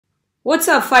What's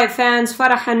up, fight fans?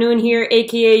 Farah Hanoun here,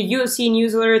 aka UFC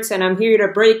News Alerts, and I'm here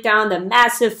to break down the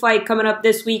massive fight coming up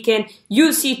this weekend,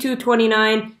 UFC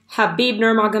 229, Khabib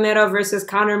Nurmagomedov versus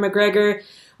Conor McGregor.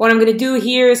 What I'm going to do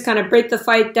here is kind of break the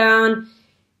fight down,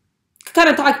 kind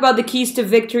of talk about the keys to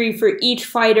victory for each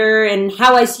fighter and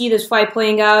how I see this fight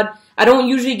playing out. I don't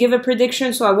usually give a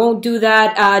prediction, so I won't do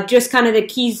that. Just kind of the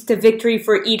keys to victory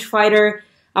for each fighter.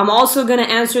 I'm also going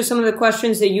to answer some of the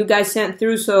questions that you guys sent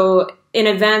through, so in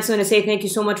advance, I'm going to say thank you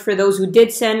so much for those who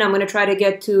did send. I'm going to try to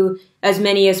get to as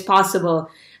many as possible.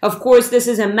 Of course, this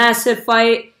is a massive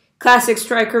fight, classic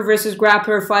striker versus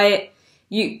grappler fight.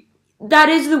 That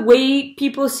is the way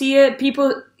people see it.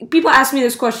 People ask me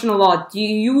this question a lot. Do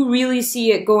you really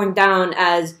see it going down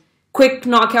as quick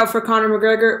knockout for Conor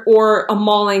McGregor or a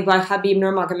mauling by Khabib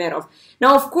Nurmagomedov?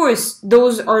 Now, of course,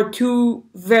 those are two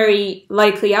very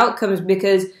likely outcomes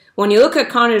because when you look at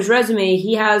Conor's resume,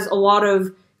 he has a lot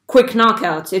of quick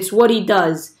knockouts. It's what he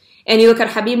does. And you look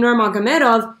at Khabib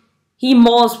Nurmagomedov, he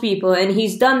mauls people, and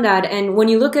he's done that. And when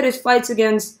you look at his fights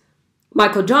against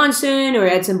Michael Johnson or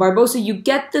Edson Barboza, you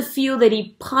get the feel that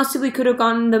he possibly could have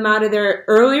gotten them out of there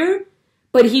earlier,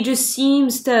 but he just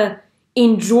seems to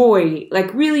enjoy,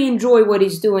 like really enjoy what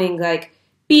he's doing, like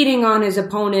beating on his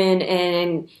opponent,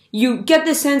 and you get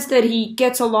the sense that he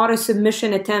gets a lot of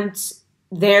submission attempts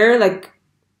there, like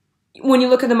when you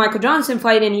look at the Michael Johnson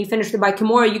fight and he finished it by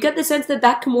Kimura, you get the sense that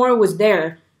Kimura was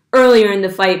there earlier in the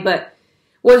fight. But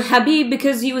with Khabib,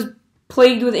 because he was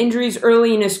plagued with injuries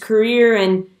early in his career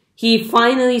and he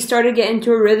finally started getting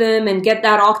into a rhythm and get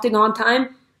that octagon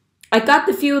time, I got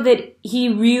the feel that he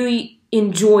really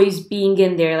enjoys being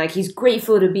in there. Like, he's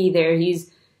grateful to be there.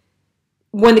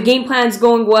 When the game plan's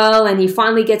going well and he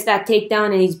finally gets that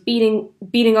takedown and he's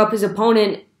beating up his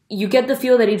opponent, you get the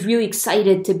feel that he's really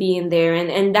excited to be in there,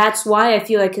 and that's why I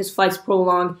feel like his fight's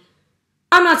prolonged.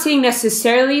 I'm not saying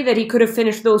necessarily that he could have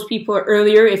finished those people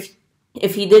earlier if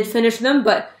he did finish them,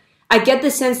 but I get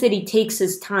the sense that he takes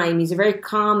his time. He's a very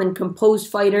calm and composed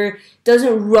fighter,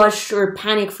 doesn't rush or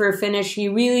panic for a finish. He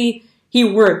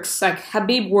works. Like,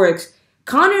 Khabib works.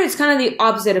 Conor is kind of the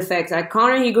opposite effect. Like,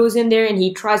 Conor, he goes in there and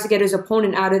he tries to get his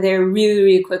opponent out of there really,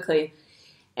 really quickly.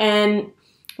 And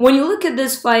when you look at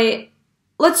this fight,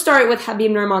 let's start with Khabib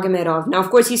Nurmagomedov. Now,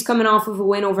 of course, he's coming off of a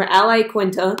win over Al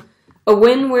Iaquinta, a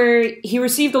win where he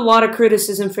received a lot of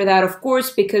criticism for that, of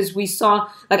course, because we saw,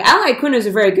 like, Al Iaquinta is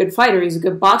a very good fighter. He's a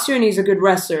good boxer and he's a good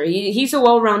wrestler. He's a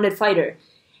well-rounded fighter.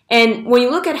 And when you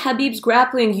look at Khabib's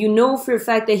grappling, you know for a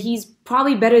fact that he's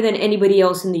probably better than anybody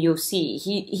else in the UFC.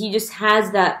 He just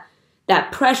has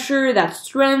that pressure, that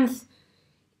strength.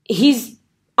 He's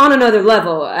on another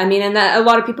level. I mean, and that, a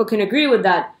lot of people can agree with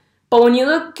that. But when you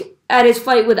look at his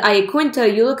fight with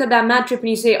Iaquinta, you look at that matchup and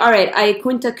you say, all right,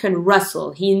 Iaquinta can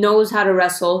wrestle. He knows how to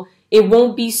wrestle. It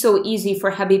won't be so easy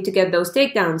for Khabib to get those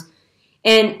takedowns.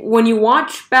 And when you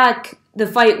watch back the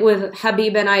fight with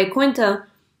Khabib and Iaquinta,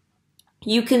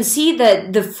 you can see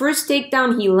that the first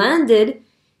takedown he landed,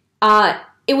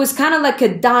 it was kind of like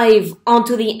a dive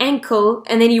onto the ankle,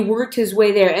 and then he worked his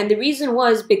way there. And the reason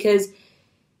was because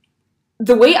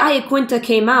the way Iaquinta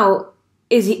came out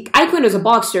is Iaquinta's a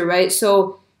boxer, right?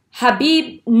 So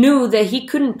Khabib knew that he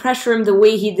couldn't pressure him the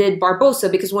way he did Barboza,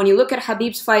 because when you look at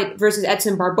Khabib's fight versus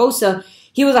Edson Barboza,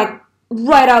 he was like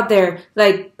right out there,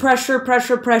 like pressure,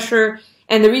 pressure, pressure.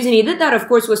 And the reason he did that, of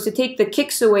course, was to take the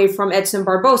kicks away from Edson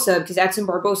Barboza, because Edson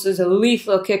Barboza is a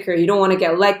lethal kicker. You don't want to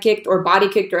get leg kicked or body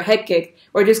kicked or head kicked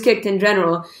or just kicked in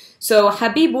general. So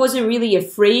Khabib wasn't really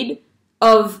afraid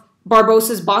of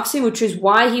Barboza's boxing, which is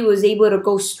why he was able to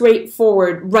go straight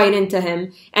forward right into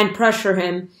him and pressure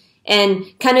him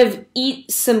and kind of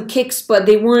eat some kicks, but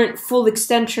they weren't full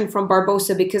extension from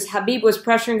Barboza because Khabib was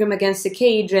pressuring him against the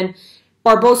cage and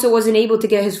Barboza wasn't able to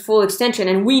get his full extension.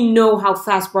 And we know how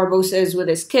fast Barboza is with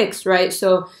his kicks, right?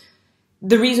 So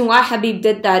the reason why Khabib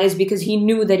did that is because he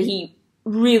knew that he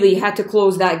really had to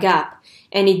close that gap.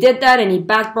 And he did that, and he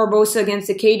backed Barboza against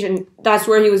the cage, and that's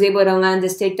where he was able to land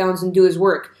his takedowns and do his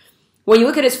work. When you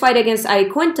look at his fight against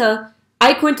Iaquinta,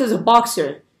 Iaquinta's a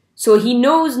boxer. So he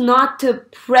knows not to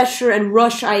pressure and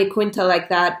rush Iaquinta like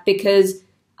that because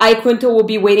Iaquinta will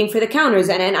be waiting for the counters.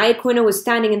 And Iaquinta was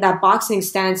standing in that boxing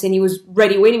stance and he was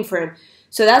ready waiting for him.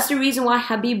 So that's the reason why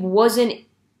Khabib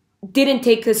didn't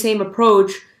take the same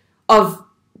approach of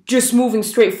just moving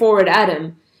straight forward at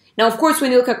him. Now, of course,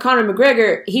 when you look at Conor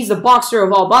McGregor, he's the boxer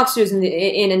of all boxers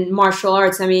in martial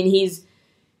arts. I mean, he's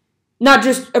not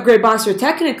just a great boxer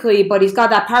technically, but he's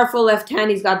got that powerful left hand.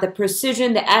 He's got the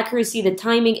precision, the accuracy, the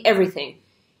timing, everything.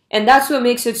 And that's what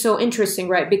makes it so interesting,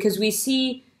 right? Because we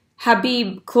see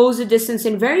Khabib close the distance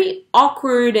in very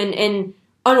awkward and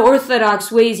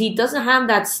unorthodox ways. He doesn't have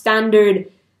that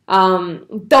standard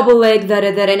double leg that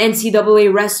an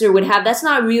NCAA wrestler would have. That's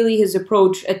not really his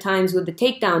approach at times with the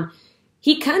takedown.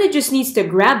 He kind of just needs to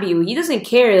grab you. He doesn't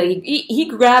care. Like, he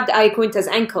grabbed Iaquinta's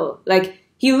ankle. Like,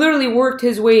 he literally worked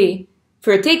his way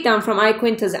for a takedown from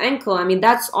Iaquinta's ankle. I mean,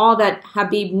 that's all that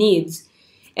Khabib needs.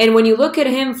 And when you look at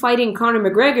him fighting Conor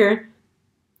McGregor,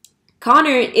 Conor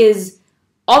is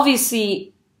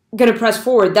obviously going to press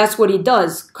forward. That's what he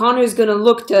does. Conor is going to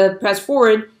look to press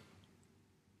forward.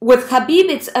 With Khabib,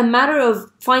 it's a matter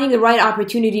of finding the right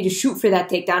opportunity to shoot for that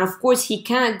takedown. Of course, he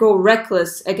can't go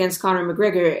reckless against Conor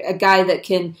McGregor, a guy that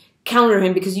can counter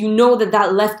him, because you know that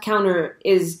that left counter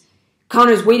is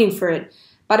Conor's waiting for it.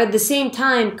 But at the same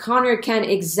time, Conor can't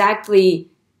exactly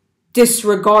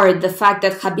disregard the fact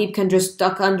that Khabib can just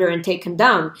duck under and take him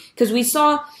down. Because we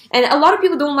saw, and a lot of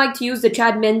people don't like to use the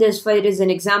Chad Mendes fight as an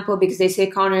example because they say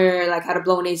Conor like had a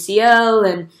blown ACL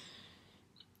and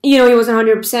he wasn't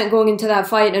 100% going into that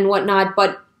fight and whatnot,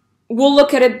 but we'll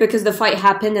look at it because the fight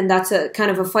happened, and that's a kind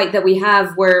of a fight that we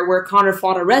have where Conor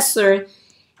fought a wrestler.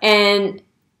 And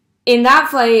in that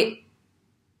fight,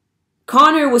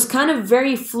 Conor was kind of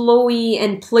very flowy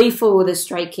and playful with his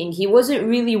striking. He wasn't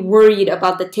really worried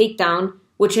about the takedown,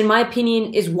 which in my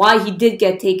opinion is why he did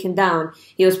get taken down.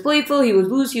 He was playful, he was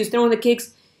loose, he was throwing the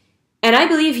kicks. And I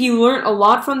believe he learned a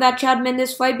lot from that Chad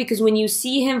Mendes fight, because when you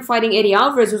see him fighting Eddie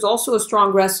Alvarez, who's also a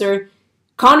strong wrestler,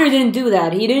 Conor didn't do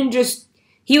that.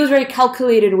 He was very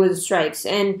calculated with his strikes.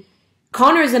 And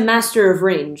Conor is a master of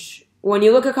range. When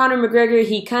you look at Conor McGregor,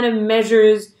 he kind of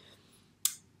measures.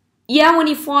 Yeah, when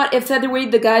he fought at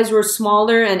featherweight, the guys were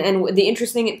smaller, and the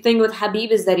interesting thing with Khabib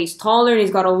is that he's taller and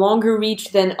he's got a longer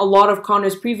reach than a lot of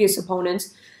Conor's previous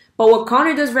opponents. But what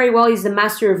Conor does very well, he's the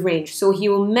master of range. So he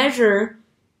will measure.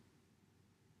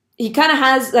 He kind of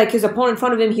has like his opponent in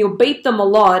front of him. He'll bait them a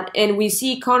lot, and we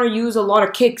see Conor use a lot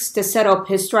of kicks to set up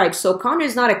his strikes. So Conor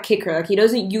is not a kicker. Like, he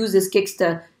doesn't use his kicks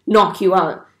to knock you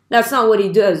out. That's not what he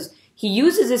does. He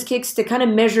uses his kicks to kind of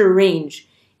measure range,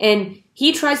 and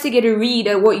he tries to get a read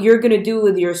at what you're going to do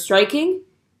with your striking,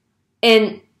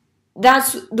 and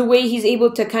that's the way he's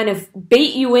able to kind of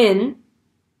bait you in,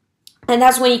 and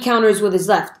that's when he counters with his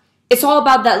left. It's all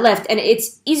about that left, and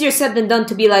it's easier said than done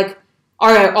to be like,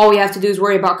 all right, all we have to do is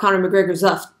worry about Conor McGregor's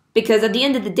left. Because at the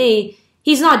end of the day,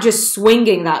 he's not just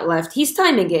swinging that left. He's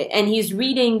timing it, and he's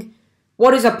reading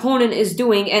what his opponent is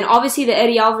doing. And obviously the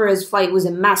Eddie Alvarez fight was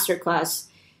a masterclass,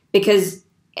 because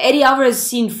Eddie Alvarez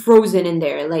seemed frozen in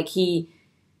there. Like, he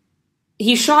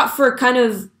shot for kind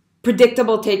of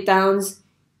predictable takedowns,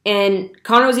 and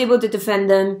Conor was able to defend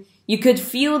them. You could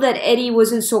feel that Eddie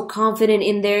wasn't so confident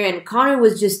in there, and Conor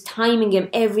was just timing him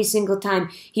every single time.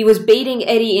 He was baiting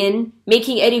Eddie in,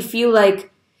 making Eddie feel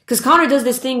like, because Conor does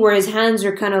this thing where his hands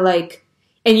are kind of like,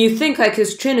 and you think like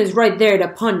his chin is right there to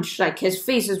punch, like his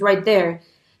face is right there.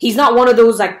 He's not one of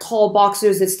those like tall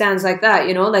boxers that stands like that,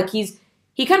 like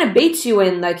he kind of baits you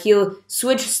in. Like, he'll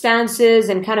switch stances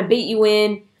and kind of bait you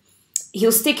in.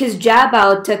 He'll stick his jab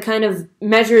out to kind of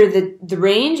measure the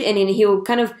range, and then he'll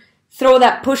kind of throw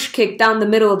that push kick down the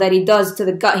middle that he does to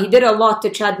the gut. He did a lot to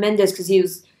Chad Mendes because he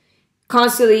was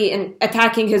constantly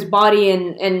attacking his body,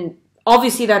 and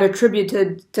obviously that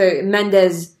attributed to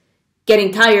Mendes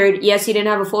getting tired. Yes, he didn't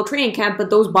have a full training camp, but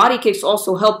those body kicks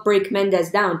also helped break Mendes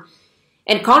down.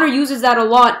 And Conor uses that a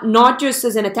lot, not just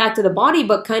as an attack to the body,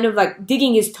 but kind of like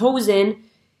digging his toes in.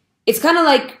 It's kind of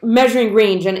like measuring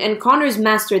range, and Conor's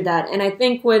mastered that. And I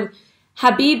think with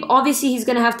Khabib, obviously he's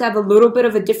going to have a little bit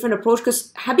of a different approach,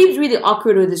 because Khabib's really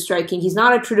awkward with his striking. He's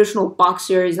not a traditional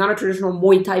boxer. He's not a traditional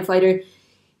Muay Thai fighter.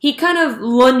 He kind of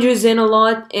lunges in a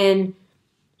lot, and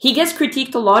he gets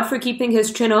critiqued a lot for keeping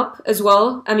his chin up as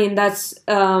well. I mean, that's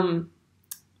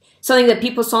something that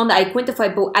people saw in the Iaquinta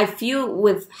fight, but I feel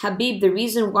with Khabib, the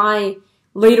reason why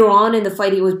later on in the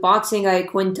fight he was boxing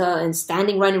Iaquinta and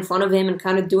standing right in front of him and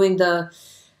kind of doing the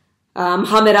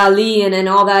Muhammad Ali and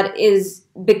all that is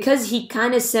because he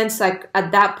kind of sensed, like,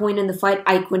 at that point in the fight,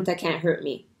 Iaquinta can't hurt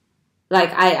me.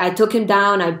 Like, I took him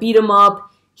down, I beat him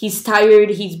up, he's tired,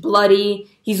 he's bloody,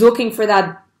 he's looking for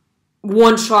that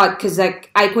one shot, because,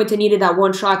 like, Iaquinta needed that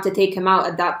one shot to take him out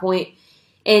at that point.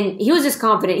 And he was just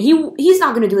confident. He's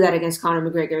not going to do that against Conor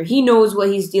McGregor. He knows what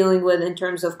he's dealing with in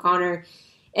terms of Conor.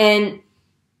 And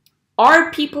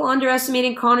are people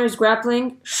underestimating Conor's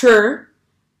grappling? Sure.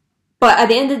 But at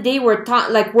the end of the day, we're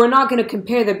not going to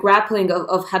compare the grappling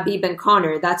of Khabib and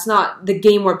Conor. That's not the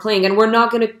game we're playing. And we're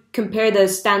not going to compare the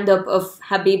stand-up of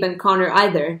Khabib and Conor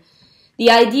either.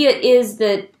 The idea is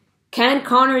that, can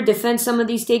Conor defend some of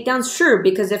these takedowns? Sure,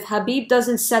 because if Khabib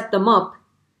doesn't set them up,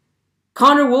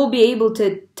 Conor will be able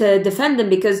to defend them,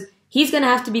 because he's going to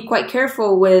have to be quite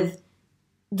careful with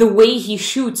the way he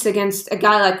shoots against a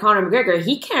guy like Conor McGregor.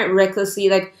 He can't recklessly,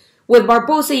 like, with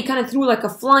Barbosa, he kind of threw like a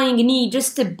flying knee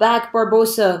just to back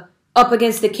Barbosa up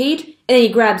against the cage, and then he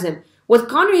grabs him. With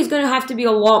Conor, he's going to have to be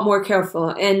a lot more careful.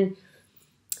 And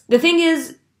the thing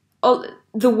is,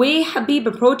 the way Khabib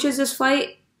approaches this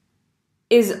fight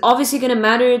is obviously going to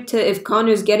matter to if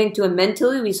Conor's getting to him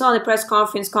mentally. We saw in the press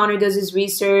conference, Conor does his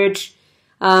research.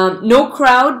 No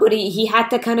crowd, but he had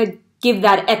to kind of give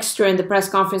that extra in the press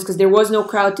conference because there was no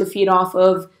crowd to feed off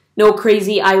of. No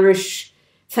crazy Irish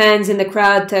fans in the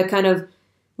crowd to kind of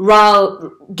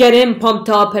get him pumped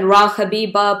up and rile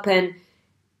Khabib up. And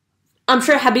I'm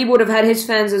sure Khabib would have had his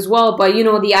fans as well, but you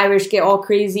know, the Irish get all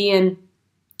crazy, and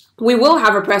we will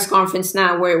have a press conference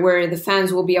now where the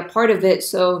fans will be a part of it.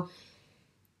 So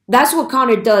that's what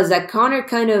Conor does. That Conor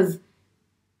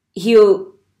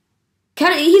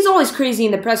he's always crazy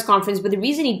in the press conference, but the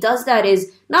reason he does that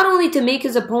is not only to make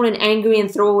his opponent angry and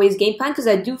throw away his game plan, because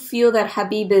I do feel that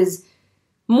Khabib is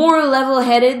more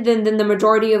level-headed than the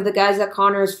majority of the guys that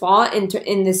Conor has fought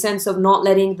in the sense of not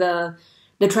letting the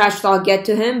trash talk get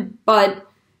to him. But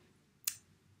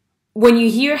when you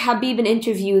hear Khabib in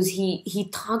interviews, he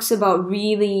talks about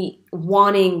really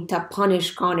wanting to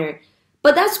punish Conor.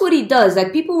 But that's what he does.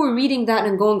 Like, people were reading that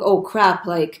and going, oh crap,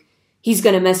 like, he's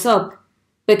gonna mess up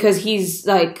because he's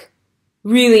like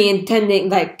really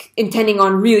intending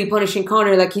on really punishing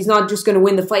Conor. Like, he's not just gonna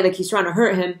win the fight, like he's trying to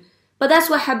hurt him. But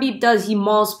that's what Khabib does. He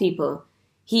mauls people.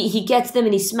 He gets them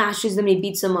and he smashes them and he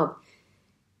beats them up.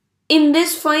 In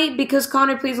this fight, because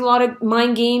Conor plays a lot of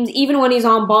mind games, even when he's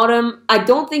on bottom, I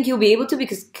don't think he'll be able to,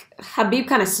 because Khabib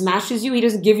kind of smashes you. He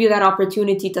doesn't give you that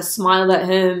opportunity to smile at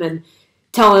him and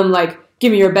tell him, like,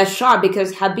 give me your best shot,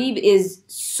 because Khabib is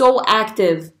so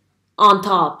active on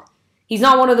top. He's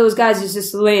not one of those guys who's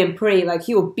just lay and pray. Like,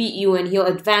 he'll beat you and he'll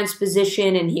advance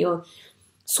position and he'll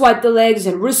swipe the legs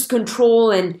and wrist control,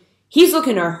 and he's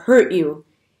looking to hurt you.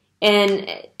 And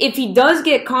if he does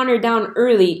get Conor down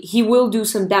early, he will do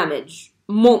some damage.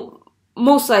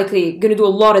 Most likely going to do a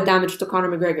lot of damage to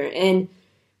Conor McGregor. And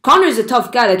Conor's a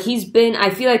tough guy. Like, I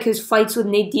feel like his fights with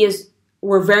Nate Diaz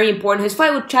were very important. His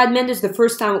fight with Chad Mendes the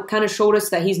first time kind of showed us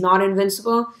that he's not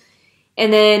invincible.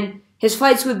 And then his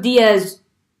fights with Diaz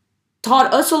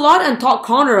taught us a lot and taught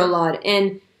Conor a lot.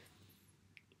 And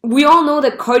we all know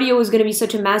that cardio is going to be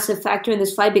such a massive factor in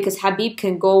this fight because Khabib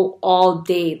can go all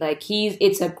day. Like,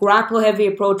 it's a grapple-heavy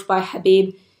approach by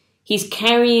Khabib. He's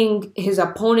carrying his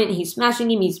opponent, he's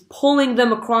smashing him, he's pulling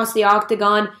them across the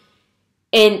octagon,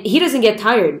 and he doesn't get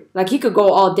tired. Like, he could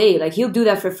go all day. Like, he'll do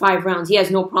that for 5 rounds. He has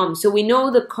no problem. So we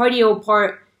know the cardio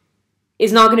part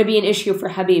is not going to be an issue for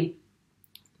Khabib.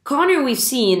 Conor, we've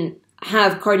seen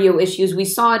have cardio issues. We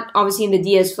saw it, obviously, in the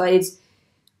Diaz fights.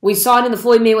 We saw it in the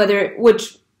Floyd Mayweather,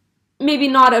 which maybe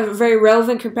not a very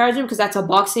relevant comparison because that's a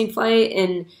boxing fight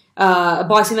and a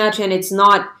boxing match, and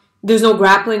there's no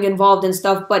grappling involved and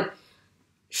stuff. But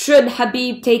should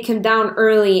Khabib take him down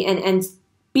early and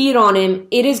beat on him,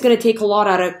 it is going to take a lot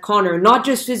out of Conor, not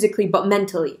just physically but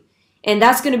mentally. And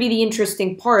that's going to be the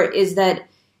interesting part, is that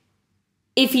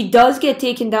if he does get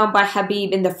taken down by Khabib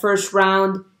in the first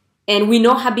round, and we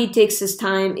know Khabib takes his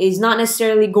time, he's not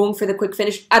necessarily going for the quick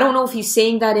finish. I don't know if he's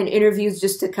saying that in interviews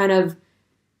just to kind of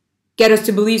get us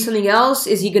to believe something else.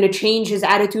 Is he going to change his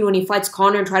attitude when he fights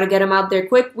Conor and try to get him out there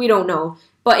quick? We don't know.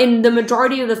 But in the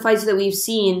majority of the fights that we've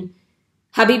seen,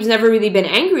 Khabib's never really been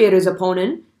angry at his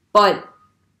opponent, but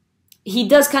he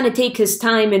does kind of take his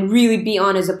time and really be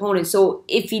on his opponent. So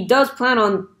if he does plan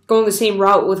on going the same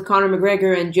route with Conor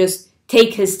McGregor and just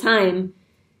take his time,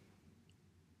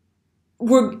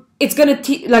 it's going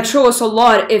to show us a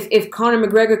lot if Conor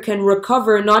McGregor can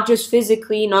recover, not just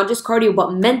physically, not just cardio,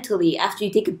 but mentally after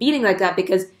you take a beating like that.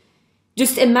 Because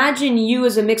just imagine you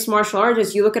as a mixed martial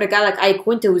artist, you look at a guy like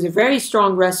Iaquinta, who's a very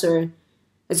strong wrestler,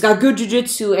 has got good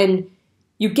jiu-jitsu, and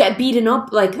you get beaten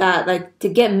up like that, like to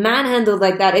get manhandled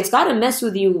like that, it's got to mess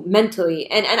with you mentally.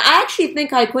 And I actually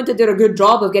think Iaquinta did a good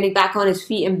job of getting back on his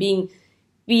feet and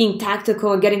being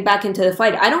tactical and getting back into the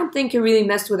fight. I don't think it really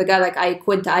messed with a guy like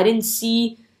Iaquinta. I didn't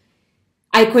see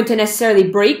Iaquinta necessarily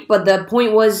break, but the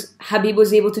point was Khabib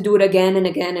was able to do it again and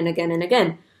again and again and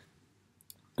again.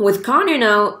 With Conor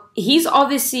now, he's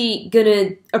obviously going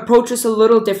to approach us a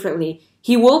little differently.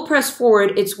 He will press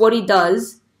forward. It's what he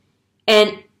does.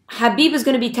 And Khabib is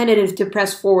going to be tentative to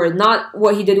press forward, not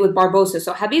what he did with Barbosa.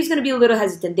 So Khabib's going to be a little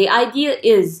hesitant. The idea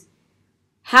is,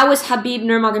 how is Khabib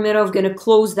Nurmagomedov going to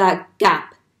close that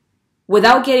gap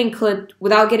without getting clipped,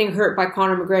 without getting hurt by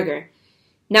Conor McGregor?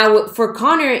 Now, for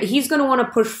Conor, he's going to want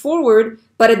to push forward,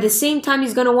 but at the same time,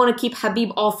 he's going to want to keep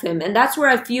Khabib off him. And that's where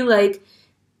I feel like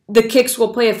the kicks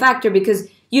will play a factor, because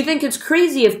you think it's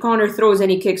crazy if Conor throws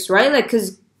any kicks, right? Like,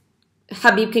 because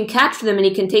Khabib can catch them and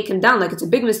he can take him down. Like, it's a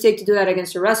big mistake to do that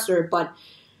against a wrestler, but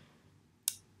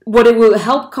what it will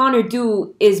help Conor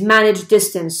do is manage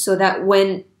distance so that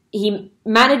when he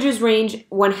manages range,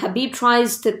 when Khabib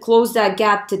tries to close that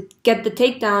gap to get the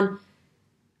takedown,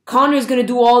 Conor's going to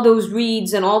do all those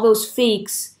reads and all those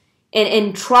fakes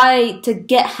and try to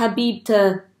get Khabib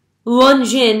to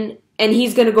lunge in, and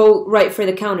he's going to go right for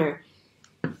the counter.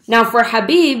 Now, for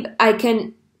Khabib, I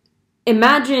can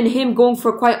imagine him going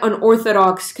for quite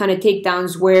unorthodox kind of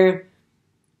takedowns where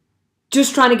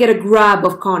just trying to get a grab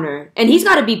of Conor. And he's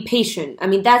got to be patient. I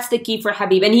mean, that's the key for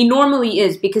Khabib. And he normally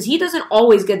is, because he doesn't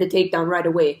always get the takedown right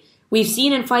away. We've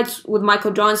seen in fights with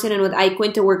Michael Johnson and with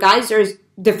Iaquinta where guys are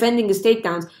defending his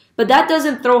takedowns, but that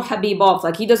doesn't throw Khabib off.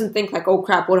 Like, he doesn't think like, oh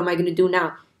crap, what am I going to do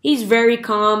now? He's very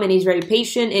calm and he's very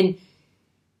patient, and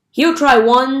he'll try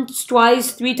once,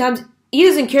 twice, 3 times. He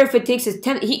doesn't care if it takes his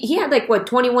 10. He had like, what,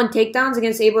 21 takedowns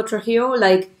against Abel Trujillo?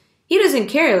 Like, he doesn't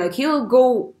care. Like, he'll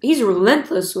go, he's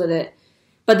relentless with it.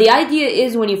 But the idea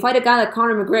is when you fight a guy like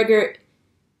Conor McGregor,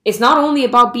 it's not only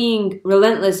about being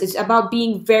relentless, it's about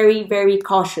being very, very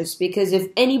cautious. Because if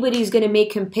anybody's going to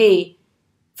make him pay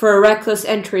for a reckless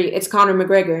entry, it's Conor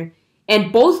McGregor.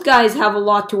 And both guys have a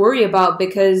lot to worry about,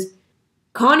 because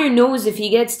Conor knows if he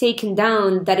gets taken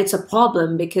down that it's a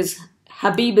problem, because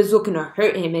Khabib is looking to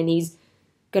hurt him and he's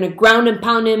going to ground and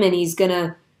pound him and he's going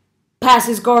to pass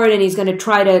his guard and he's going to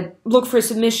try to look for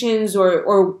submissions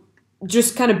or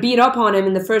just kind of beat up on him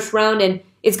in the first round, and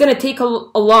it's going to take a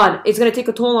lot. It's going to take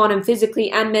a toll on him physically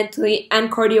and mentally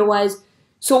and cardio-wise.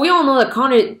 So we all know that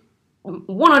Conor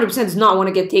 100% does not want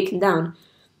to get taken down.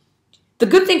 The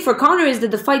good thing for Conor is that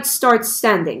the fight starts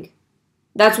standing.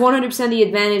 That's 100% the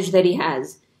advantage that he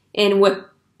has. And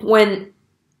when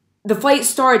the fight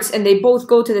starts and they both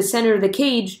go to the center of the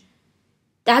cage,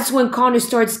 that's when Conor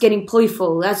starts getting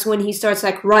playful. That's when he starts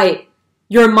like, right,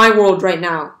 you're in my world right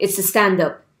now. It's a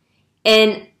stand-up.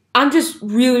 And I'm just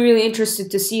really, really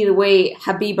interested to see the way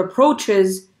Khabib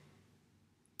approaches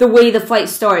the way the fight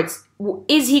starts.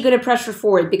 Is he going to pressure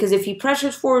forward? Because if he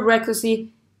pressures forward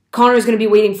recklessly, Conor is going to be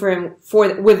waiting for him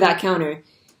with that counter.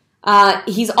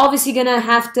 He's obviously going to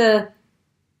have to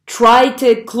try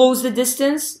to close the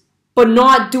distance, but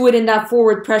not do it in that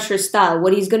forward pressure style.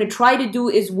 What he's going to try to do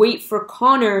is wait for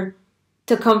Conor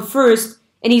to come first,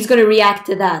 and he's going to react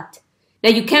to that. Now,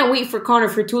 you can't wait for Conor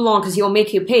for too long because he'll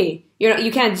make you pay.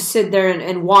 You can't just sit there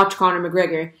and watch Conor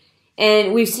McGregor.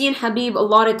 And we've seen Khabib a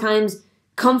lot of times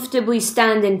comfortably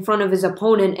stand in front of his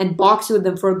opponent and box with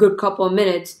them for a good couple of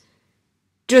minutes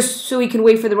just so he can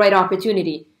wait for the right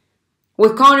opportunity.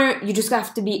 With Conor, you just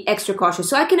have to be extra cautious.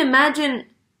 So I can imagine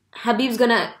Khabib's going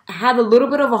to have a little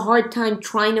bit of a hard time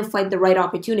trying to fight the right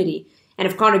opportunity. And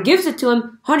if Conor gives it to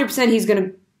him, 100% he's going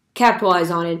to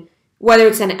capitalize on it. Whether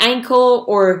it's an ankle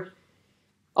or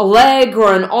a leg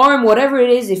or an arm, whatever it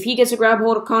is, if he gets a grab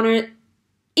hold of Conor,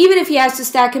 even if he has to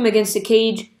stack him against the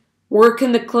cage, work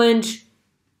in the clinch,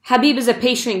 Khabib is a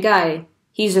patient guy.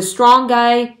 He's a strong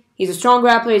guy. He's a strong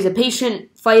grappler. He's a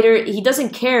patient fighter. He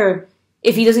doesn't care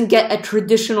if he doesn't get a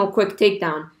traditional quick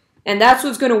takedown. And that's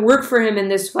what's going to work for him in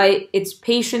this fight. It's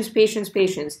patience, patience,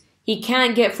 patience. He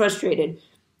can't get frustrated.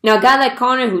 Now, a guy like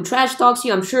Conor who trash talks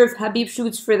you, I'm sure if Khabib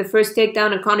shoots for the first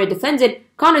takedown and Conor defends it,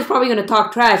 Conor's probably going to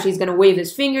talk trash. He's going to wave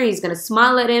his finger. He's going to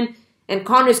smile at him. And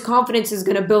Conor's confidence is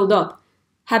going to build up.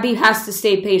 Khabib has to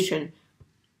stay patient.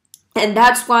 And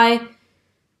that's why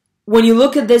when you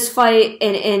look at this fight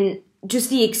and just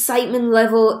the excitement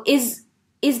level, is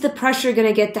the pressure going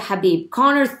to get to Khabib?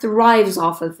 Conor thrives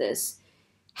off of this.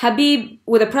 Khabib,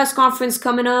 with a press conference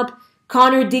coming up,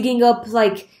 Conor digging up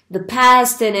like the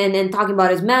past and talking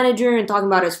about his manager and talking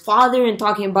about his father and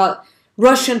talking about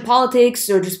Russian politics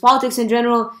or just politics in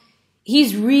general.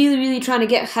 He's really, really trying to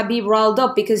get Khabib riled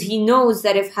up because he knows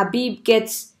that if Khabib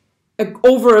gets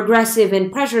over-aggressive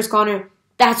and pressures Conor,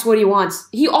 that's what he wants.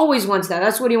 He always wants that.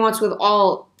 That's what he wants with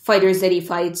all fighters that he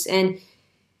fights. And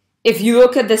if you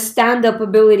look at the stand-up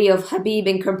ability of Khabib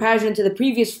in comparison to the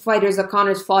previous fighters that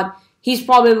Conor's fought, he's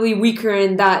probably weaker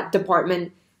in that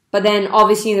department. But then,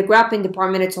 obviously, in the grappling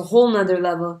department, it's a whole nother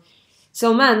level.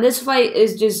 So, man, this fight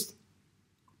is just...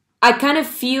 I kind of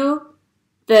feel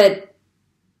that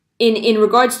in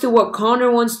regards to what Conor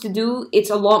wants to do, it's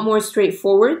a lot more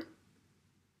straightforward.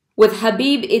 With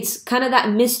Khabib, it's kind of that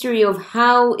mystery of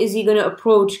how is he going to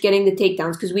approach getting the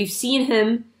takedowns. Because we've seen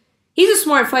him... He's a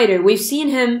smart fighter. We've seen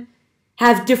him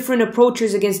have different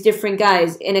approaches against different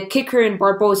guys. In a kicker in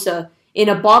Barbosa, in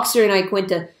a boxer in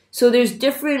Iaquinta. So there's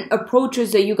different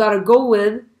approaches that you got to go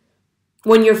with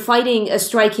when you're fighting a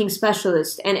striking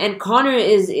specialist. And Conor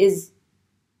is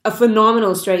a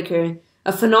phenomenal striker,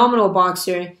 a phenomenal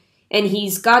boxer. And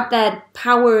he's got that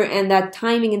power and that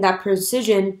timing and that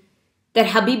precision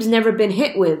that Khabib's never been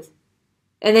hit with.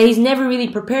 And that he's never really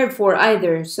prepared for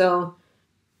either. So,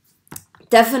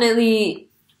 definitely,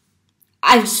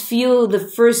 I just feel the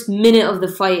first minute of the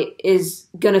fight is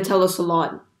going to tell us a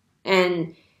lot.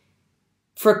 And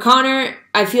for Conor,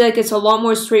 I feel like it's a lot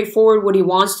more straightforward what he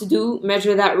wants to do.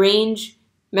 Measure that range,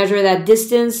 measure that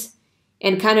distance,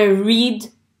 and kind of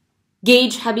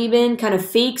gauge Khabib in, kind of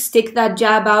fake, stick that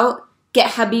jab out,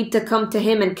 get Khabib to come to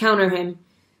him and counter him.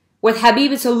 With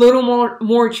Khabib, it's a little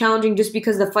more challenging just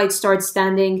because the fight starts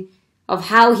standing, of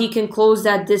how he can close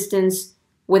that distance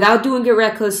without doing it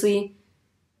recklessly,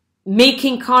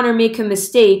 making Conor make a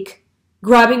mistake,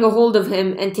 grabbing a hold of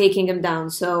him and taking him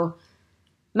down. So,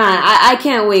 man, I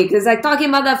can't wait. Because like talking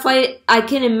about that fight, I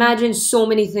can imagine so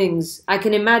many things. I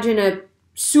can imagine a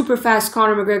super fast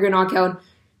Conor McGregor knockout.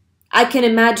 I can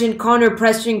imagine Conor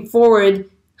pressing forward,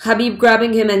 Khabib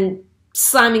grabbing him and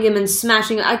slamming him and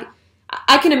smashing him.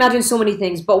 I can imagine so many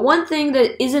things. But one thing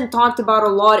that isn't talked about a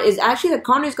lot is actually that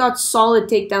Conor's got solid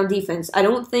takedown defense. I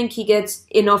don't think he gets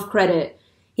enough credit.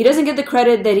 He doesn't get the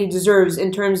credit that he deserves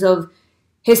in terms of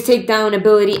his takedown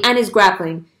ability and his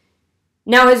grappling.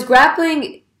 Now, his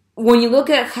grappling, when you look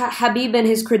at Khabib and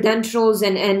his credentials,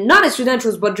 and not his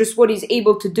credentials, but just what he's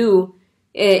able to do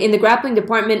in the grappling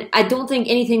department, I don't think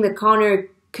anything that Conor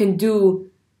can do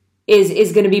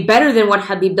is going to be better than what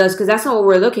Khabib does, because that's not what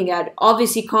we're looking at.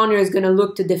 Obviously, Conor is going to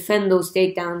look to defend those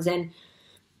takedowns, and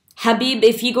Khabib,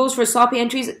 if he goes for sloppy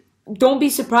entries, don't be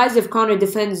surprised if Conor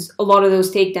defends a lot of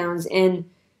those takedowns. And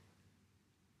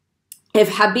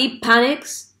if Khabib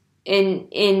panics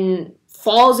and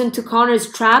falls into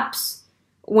Conor's traps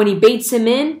when he baits him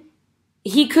in,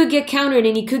 he could get countered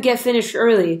and he could get finished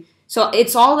early. So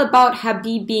it's all about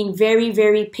Khabib being very,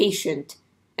 very patient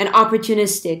and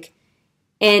opportunistic.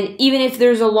 And even if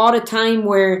there's a lot of time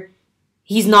where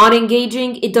he's not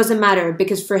engaging, it doesn't matter.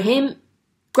 Because for him,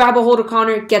 grab a hold of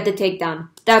Conor, get the takedown.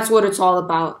 That's what it's all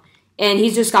about. And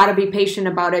he's just got to be patient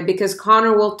about it, because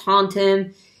Conor will taunt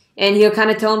him and he'll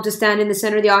kind of tell him to stand in the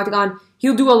center of the octagon.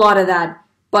 He'll do a lot of that.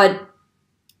 But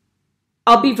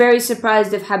I'll be very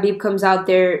surprised if Khabib comes out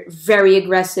there very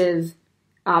aggressive,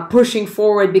 pushing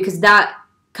forward, because that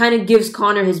kind of gives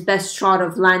Conor his best shot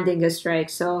of landing a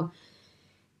strike. So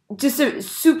just a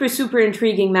super, super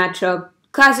intriguing matchup.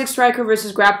 Classic striker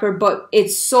versus grappler, but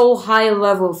it's so high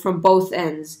level from both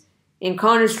ends in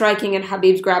Conor's striking and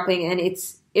Khabib's grappling, and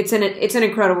it's an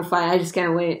incredible fight. I just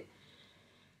can't wait.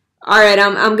 All right,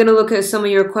 I'm gonna look at some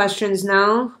of your questions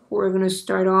now. We're gonna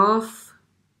start off.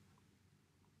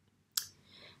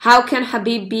 How can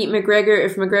Khabib beat McGregor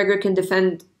if McGregor can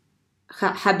defend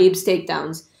Khabib's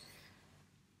takedowns?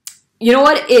 You know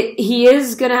what? He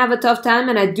is going to have a tough time,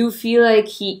 and I do feel like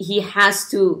he has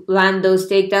to land those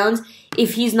takedowns.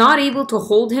 If he's not able to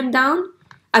hold him down,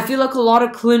 I feel like a lot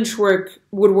of clinch work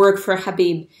would work for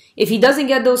Khabib. If he doesn't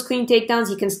get those clean takedowns,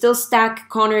 he can still stack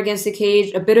Conor against the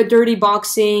cage, a bit of dirty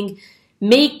boxing,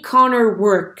 make Conor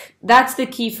work. That's the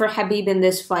key for Khabib in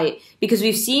this fight, because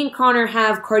we've seen Conor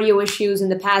have cardio issues in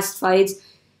the past fights.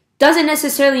 Doesn't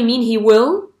necessarily mean he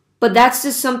will, but that's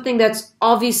just something that's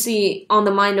obviously on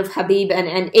the mind of Khabib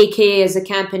and AKA as a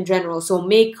camp in general. So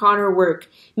make Conor work.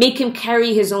 Make him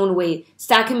carry his own weight.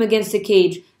 Stack him against the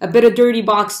cage. A bit of dirty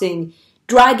boxing.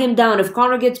 Drag him down. If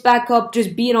Conor gets back up,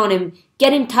 just beat on him.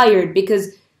 Get him tired, because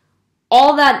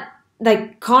all that,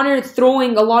 like Conor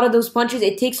throwing a lot of those punches,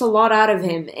 it takes a lot out of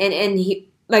him. And he,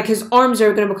 like, his arms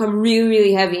are going to become really,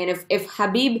 really heavy. And if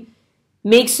Khabib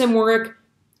makes him work,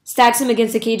 stacks him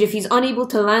against the cage, if he's unable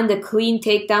to land a clean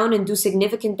takedown and do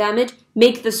significant damage,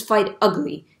 make this fight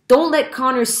ugly. Don't let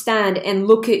Conor stand and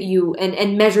look at you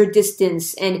and measure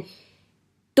distance. And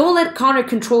don't let Conor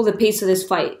control the pace of this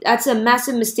fight. That's a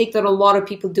massive mistake that a lot of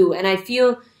people do. And I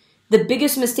feel the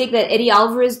biggest mistake that Eddie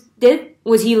Alvarez did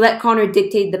was he let Conor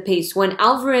dictate the pace. When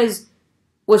Alvarez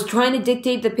was trying to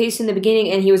dictate the pace in the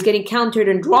beginning and he was getting countered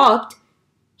and dropped,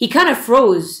 he kind of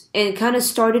froze and kind of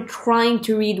started trying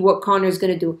to read what Conor's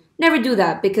going to do. Never do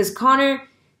that, because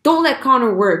don't let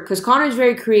Conor work, because Conor's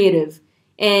very creative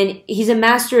and he's a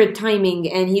master at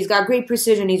timing and he's got great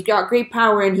precision, he's got great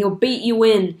power, and he'll bait you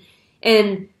in.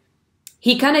 And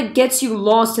he kind of gets you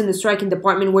lost in the striking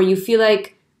department where you feel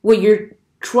like what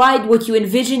you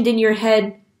envisioned in your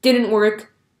head didn't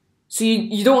work. So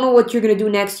you don't know what you're going to do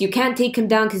next. You can't take him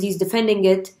down because he's defending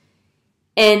it.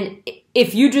 And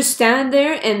if you just stand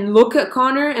there and look at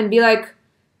Conor and be like,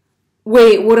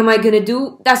 wait, what am I going to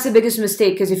do? That's the biggest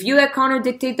mistake. Because if you let Conor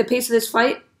dictate the pace of this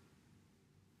fight,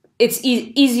 it's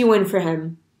easy win for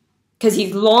him. Because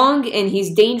he's long and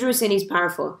he's dangerous and he's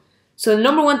powerful. So the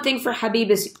number one thing for Khabib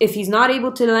is if he's not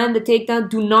able to land the takedown,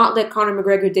 do not let Conor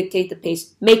McGregor dictate the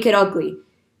pace. Make it ugly.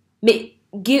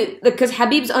 Because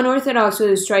Khabib's unorthodox with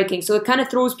his striking, so it kind of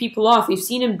throws people off. We've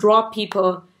seen him drop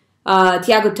people.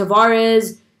 Thiago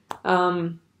Tavares.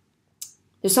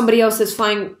 There's somebody else that's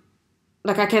flying,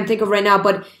 like I can't think of right now,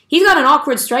 but he's got an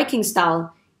awkward striking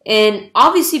style. And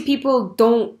obviously people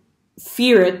don't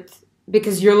fear it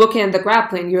because you're looking at the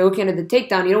grappling, you're looking at the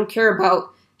takedown, you don't care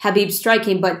about Khabib's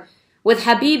striking. But with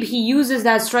Khabib, he uses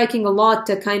that striking a lot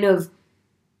to kind of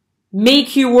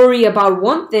make you worry about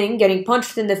one thing, getting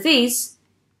punched in the face,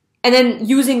 and then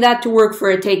using that to work for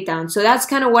a takedown. So that's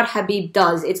kind of what Khabib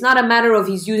does. It's not a matter of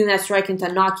he's using that striking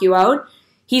to knock you out.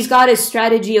 He's got his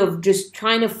strategy of just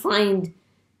trying to find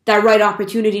that right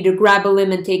opportunity to grab a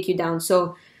limb and take you down.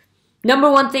 So number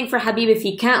one thing for Khabib, if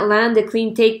he can't land a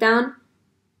clean takedown,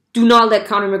 do not let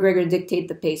Conor McGregor dictate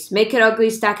the pace. Make it ugly,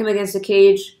 stack him against the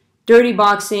cage, dirty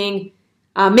boxing,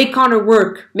 make Conor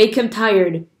work, make him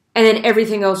tired, and then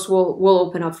everything else will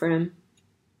open up for him.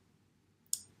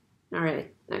 All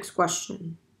right, next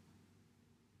question.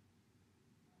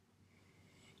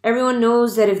 Everyone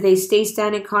knows that if they stay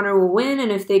standing, Conor will win,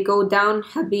 and if they go down,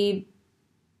 Khabib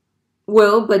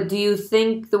will. But do you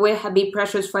think the way Khabib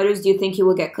pressures fighters, do you think he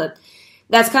will get clipped?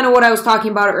 That's kind of what I was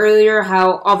talking about earlier,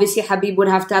 how obviously Khabib would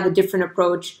have to have a different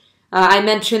approach. I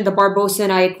mentioned the Barbosa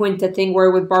and Iaquinta thing,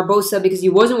 where with Barbosa, because he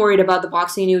wasn't worried about the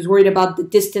boxing, he was worried about the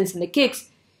distance and the kicks,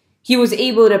 he was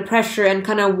able to pressure and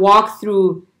kind of walk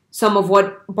through some of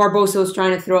what Barbosa was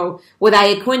trying to throw. With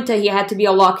Iaquinta, he had to be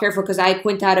a lot careful because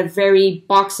Iaquinta had a very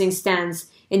boxing stance,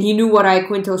 and he knew what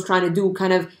Iaquinta was trying to do,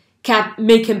 kind of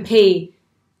make him pay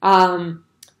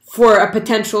for a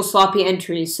potential sloppy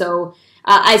entry. So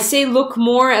I say look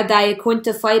more at the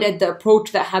Iaquinta fight, at the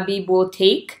approach that Khabib will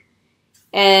take.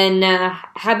 And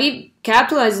Khabib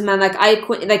capitalizes, man.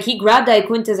 Like he grabbed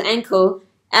Iaquinta's ankle.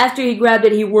 After he grabbed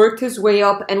it, he worked his way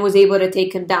up and was able to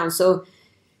take him down. So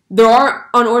there are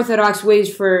unorthodox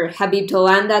ways for Khabib to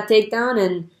land that takedown,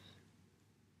 and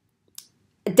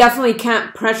definitely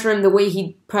can't pressure him the way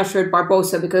he pressured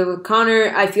Barbosa, because with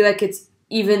Conor, I feel like it's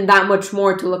even that much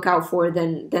more to look out for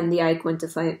than the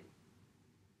Iaquinta fight.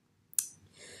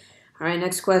 All right,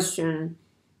 next question.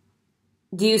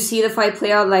 Do you see the fight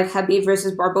play out like Khabib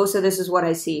versus Barbosa? This is what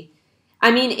I see.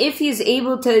 I mean, if he's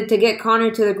able to get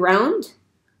Conor to the ground,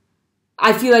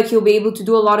 I feel like he'll be able to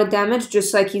do a lot of damage,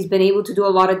 just like he's been able to do a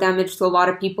lot of damage to a lot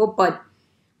of people. But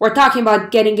we're talking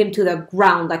about getting him to the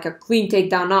ground, like a clean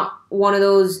takedown, not one of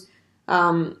those.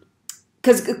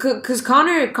 Because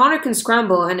Conor can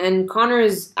scramble, and Conor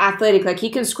is athletic. Like,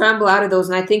 he can scramble out of those,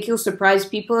 and I think he'll surprise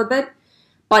people a bit.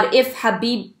 But if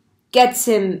Khabib gets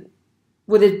him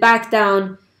with his back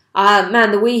down,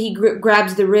 man, the way he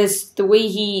grabs the wrist, the way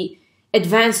he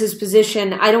advances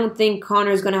position, I don't think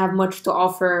Conor is going to have much to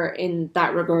offer in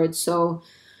that regard. So,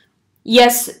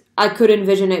 yes, I could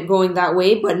envision it going that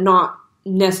way, but not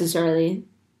necessarily.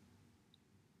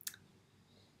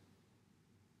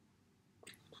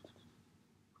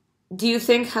 Do you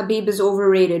think Khabib is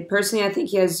overrated? Personally, I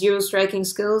think he has zero striking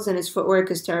skills and his footwork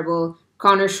is terrible.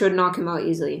 Conor should knock him out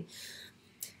easily.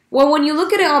 Well, when you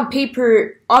look at it on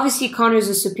paper, obviously Conor is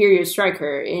a superior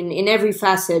striker in every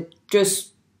facet,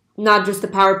 not just the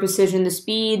power, precision, the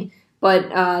speed, but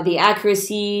the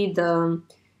accuracy, the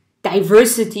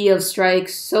diversity of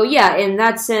strikes. So yeah, in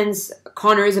that sense,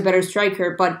 Conor is a better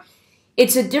striker, but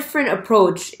it's a different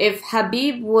approach. If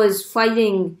Khabib was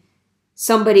fighting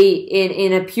somebody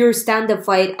in a pure stand-up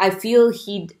fight, I feel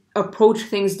he'd approach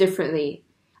things differently.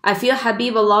 I feel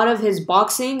Khabib, a lot of his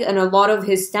boxing and a lot of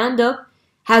his stand-up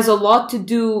has a lot to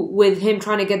do with him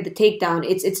trying to get the takedown.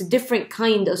 It's a different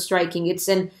kind of striking. It's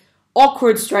an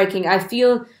awkward striking. I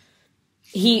feel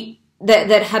that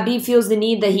Khabib feels the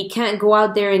need that he can't go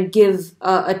out there and give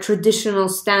a traditional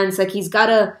stance. Like, he's got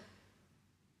to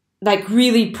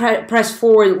really press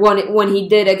forward when he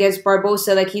did against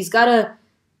Barbosa. Like, he's got to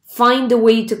find a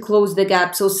way to close the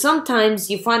gap. So sometimes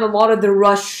you find a lot of the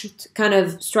rushed kind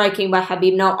of striking by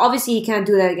Khabib. Now, obviously, he can't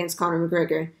do that against Conor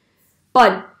McGregor.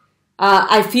 But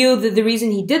I feel that the reason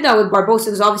he did that with Barbosa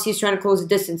is obviously he's trying to close the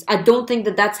distance. I don't think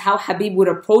that that's how Khabib would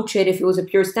approach it if it was a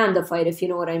pure stand-up fight, if you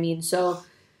know what I mean. So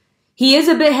he is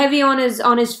a bit heavy on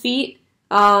his feet.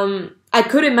 I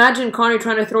could imagine Conor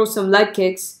trying to throw some leg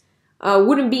kicks.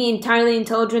 Wouldn't be entirely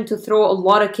intelligent to throw a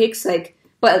lot of kicks.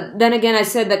 But then again, I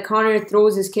said that Conor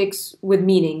throws his kicks with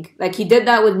meaning. Like, he did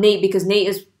that with Nate because Nate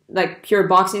is like pure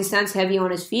boxing stance, heavy on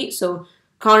his feet. So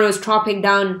Conor was chopping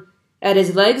down at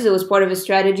his legs. It was part of his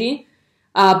strategy.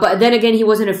 But then again, he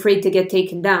wasn't afraid to get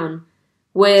taken down.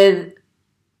 With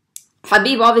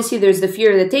Khabib, obviously, there's the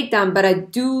fear of the takedown, but I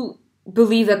do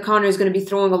believe that Conor is going to be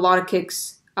throwing a lot of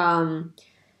kicks,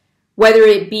 whether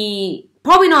it be,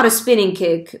 probably not a spinning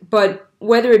kick, but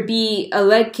whether it be a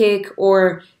leg kick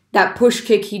or that push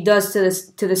kick he does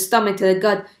to the stomach, to the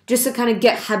gut, just to kind of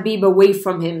get Khabib away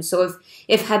from him. So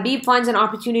if Khabib finds an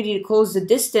opportunity to close the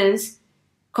distance,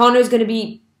 Conor's going to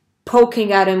be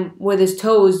poking at him with his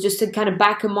toes just to kind of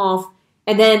back him off,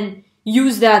 and then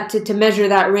use that to measure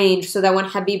that range so that when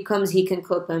Khabib comes, he can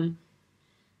clip him.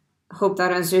 I hope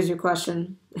that answers your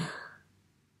question.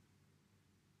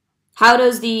 How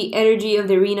does the energy of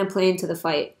the arena play into the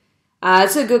fight?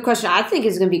 That's a good question. I think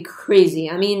it's going to be crazy.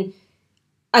 I mean,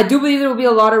 I do believe there will be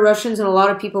a lot of Russians and a lot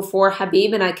of people for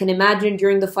Khabib, and I can imagine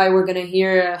during the fight we're going to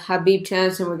hear Khabib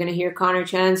chants and we're going to hear Conor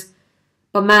chants.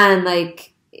 But man,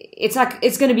 like it's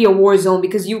going to be a war zone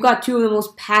because you've got two of the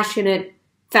most passionate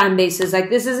fan bases. Like,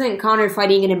 this isn't Conor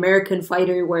fighting an American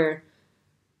fighter where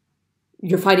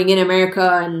you're fighting in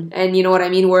America and you know what I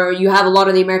mean, where you have a lot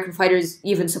of the American fighters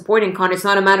even supporting Conor. It's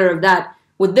not a matter of that.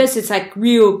 With this, it's like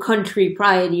real country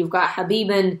pride. You've got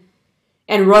Khabib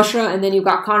and Russia, and then you've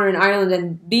got Conor in Ireland,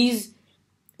 and these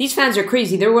fans are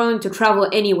crazy. They're willing to travel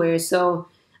anywhere. So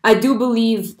I do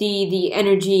believe the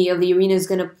energy of the arena is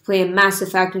going to play a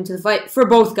massive factor into the fight for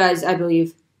both guys, I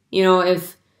believe. You know,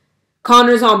 if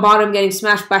Conor's on bottom getting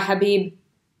smashed by Khabib,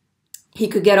 he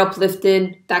could get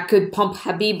uplifted. That could pump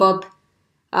Khabib up.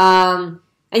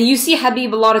 And you see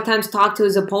Khabib a lot of times talk to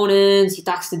his opponents. He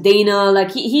talks to Dana.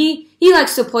 Like, he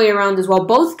likes to play around as well.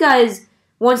 Both guys,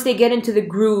 once they get into the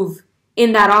groove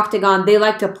in that octagon, they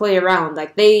like to play around.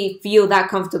 Like, they feel that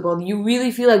comfortable. You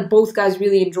really feel like both guys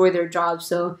really enjoy their job.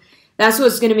 So that's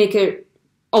what's going to make it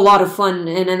a lot of fun.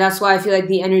 And that's why I feel like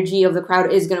the energy of the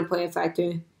crowd is going to play a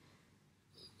factor.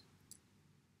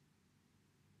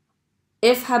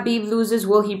 If Khabib loses,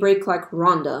 will he break like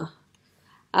Ronda?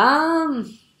 I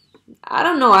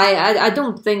don't know. I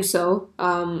don't think so.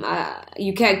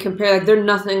 You can't compare. Like, they're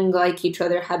nothing like each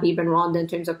other, Khabib and Ronda, in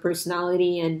terms of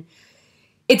personality. And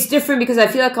it's different because I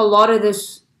feel like a lot of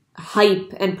this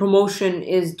hype and promotion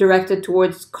is directed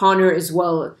towards Conor as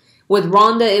well. With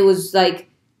Ronda, it was like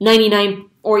 99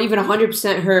 or even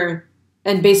 100% her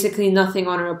and basically nothing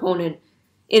on her opponent.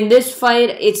 In this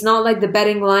fight, it's not like the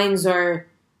betting lines are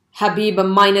Khabib a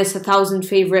minus 1,000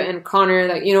 favorite and Conor,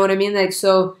 like, you know what I mean? Like,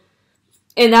 so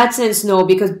in that sense, no,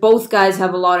 because both guys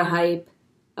have a lot of hype.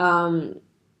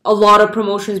 A lot of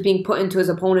promotions being put into his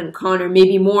opponent, Conor,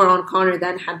 maybe more on Conor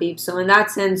than Khabib. So in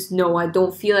that sense, no, I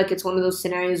don't feel like it's one of those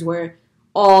scenarios where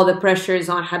all the pressure is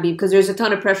on Khabib, because there's a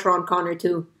ton of pressure on Conor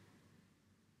too.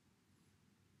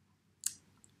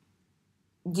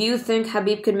 Do you think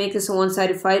Khabib could make this a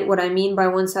one-sided fight? What I mean by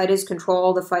one-sided is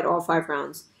control the fight all 5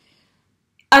 rounds.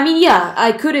 I mean, yeah,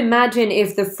 I could imagine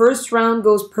if the first round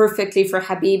goes perfectly for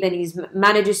Khabib and he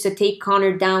manages to take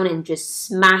Conor down and just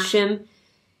smash him,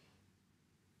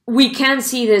 we can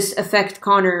see this affect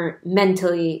Conor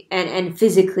mentally and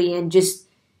physically and just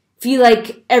feel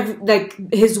like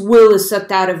his will is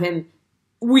sucked out of him.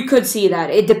 We could see that.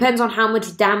 It depends on how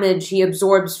much damage he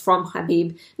absorbs from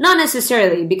Khabib. Not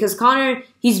necessarily, because Conor,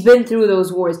 he's been through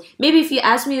those wars. Maybe if you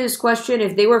asked me this question,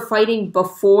 if they were fighting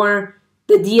before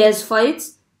the Diaz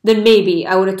fights, then maybe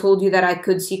I would have told you that I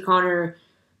could see Conor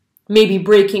maybe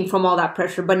breaking from all that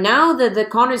pressure. But now that the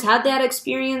Conor's had that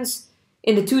experience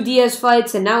in the 2 Diaz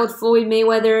fights and now with Floyd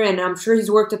Mayweather, and I'm sure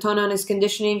he's worked a ton on his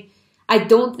conditioning, I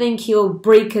don't think he'll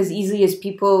break as easily as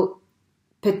people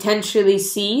potentially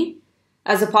see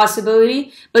as a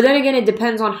possibility. But then again, it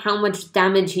depends on how much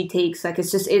damage he takes. Like, it's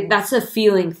just, that's a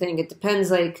feeling thing. It depends,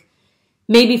 like,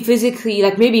 maybe physically,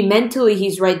 like maybe mentally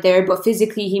he's right there, but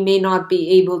physically he may not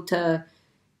be able to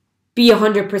be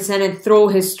 100% and throw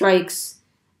his strikes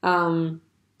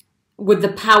with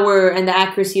the power and the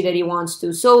accuracy that he wants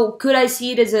to. So could I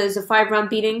see it as a 5-round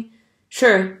beating?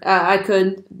 Sure, I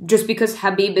could, just because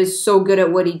Khabib is so good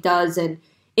at what he does and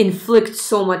inflicts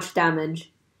so much damage.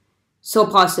 So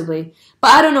possibly.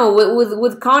 But I don't know,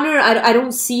 with Conor, I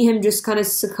don't see him just kind of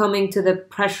succumbing to the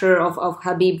pressure of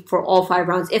Khabib for all 5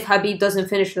 rounds. If Khabib doesn't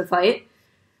finish the fight,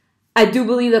 I do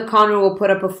believe that Conor will put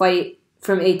up a fight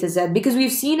from A to Z, because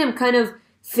we've seen him kind of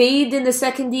fade in the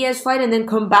second Diaz fight and then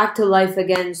come back to life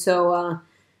again. So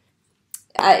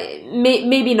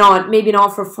maybe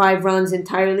not for 5 rounds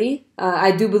entirely.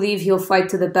 I do believe he'll fight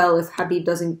to the bell if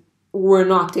Khabib were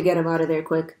not to get him out of there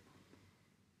quick.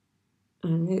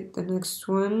 Alright, the next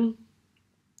one.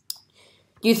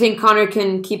 Do you think Conor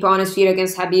can keep on his feet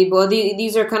against Khabib? Well,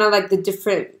 these are kind of like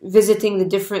visiting the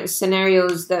different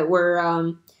scenarios that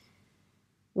we're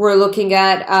looking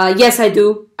at. Yes, I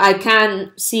do. I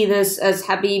can see this as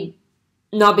Khabib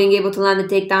not being able to land the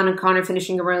takedown and Conor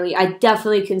finishing him early. I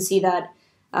definitely can see that.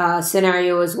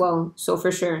 scenario as well. So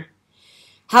for sure.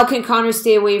 How can Conor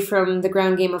stay away from the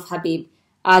ground game of Khabib?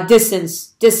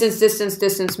 Distance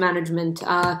management.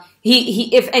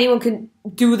 He if anyone can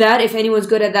do that, if anyone's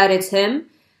good at that, it's him.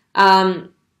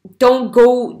 Don't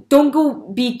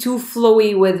go be too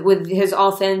flowy with his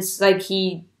offense like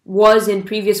he was in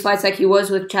previous fights, like he was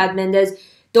with Chad Mendes.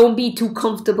 Don't be too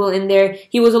comfortable in there.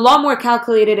 He was a lot more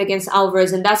calculated against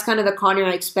Alvarez, and that's kind of the Conor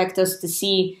I expect us to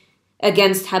see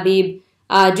against Khabib.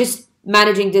 Just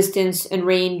managing distance and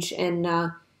range, and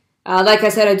like I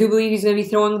said, I do believe he's going to be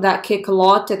throwing that kick a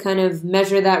lot to kind of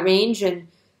measure that range and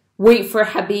wait for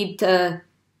Khabib to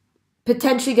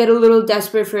potentially get a little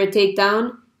desperate for a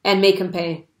takedown and make him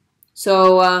pay.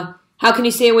 So how can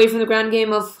you stay away from the ground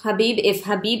game of Khabib? If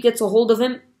Khabib gets a hold of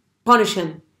him, punish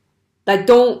him. Like,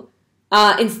 don't...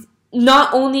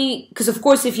 not only... Because, of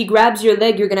course, if he grabs your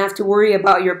leg, you're going to have to worry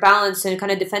about your balance and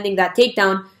kind of defending that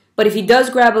takedown. But if he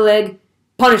does grab a leg,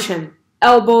 punish him.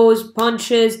 Elbows,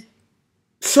 punches.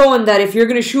 Show him that if you're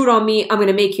going to shoot on me, I'm going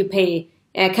to make you pay.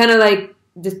 And kind of like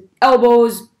the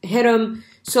elbows, hit him.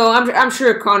 So I'm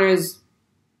sure Conor is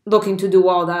looking to do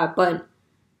all that. But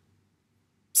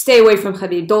stay away from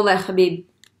Khabib. Don't let Khabib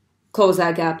close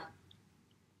that gap.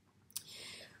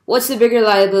 What's the bigger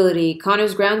liability,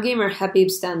 Conor's ground game or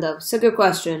Khabib's stand-up? It's a good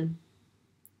question.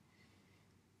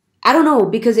 I don't know,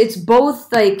 because it's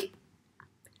both, like...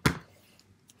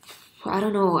 I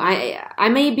don't know. I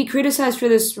may be criticized for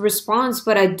this response,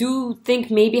 but I do think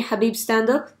maybe Khabib's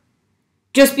stand-up.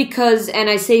 Just because, and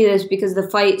I say this because the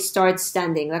fight starts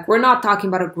standing. Like, we're not talking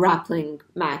about a grappling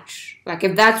match. Like,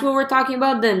 if that's what we're talking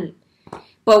about, then...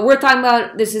 But we're talking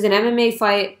about, this is an MMA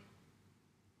fight.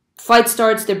 Fight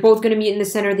starts, they're both going to meet in the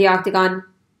center of the octagon,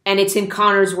 and it's in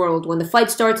Conor's world. When the fight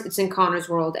starts, it's in Conor's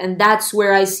world. And that's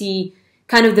where I see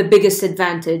kind of the biggest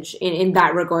advantage in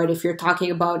that regard, if you're talking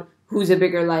about who's a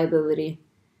bigger liability.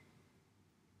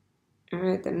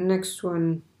 Alright, the next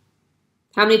one.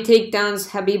 How many takedowns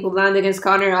Khabib will land against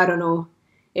Conor? I don't know.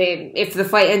 If the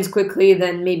fight ends quickly,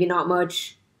 then maybe not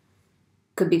much.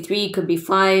 Could be 3, could be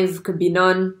 5, could be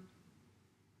none.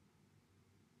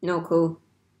 No clue.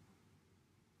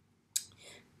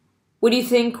 What do you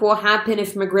think will happen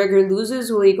if McGregor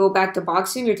loses? Will he go back to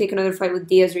boxing or take another fight with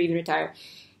Diaz or even retire?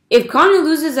 If Conor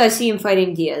loses, I see him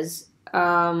fighting Diaz.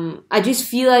 I just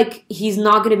feel like he's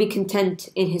not going to be content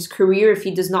in his career if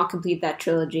he does not complete that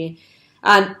trilogy.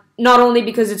 Not only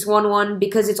because it's 1-1,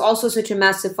 because it's also such a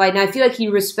massive fight. And I feel like he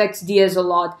respects Diaz a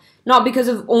lot. Not because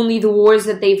of only the wars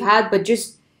that they've had, but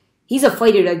just he's a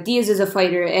fighter. Like, Diaz is a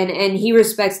fighter, and he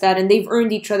respects that. And they've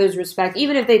earned each other's respect.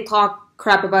 Even if they talk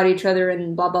crap about each other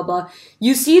and blah, blah, blah.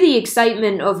 You see the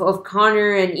excitement of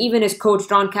Conor and even his coach,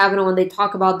 John Kavanagh, when they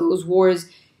talk about those wars,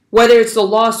 whether it's the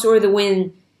loss or the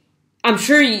win. I'm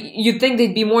sure you'd think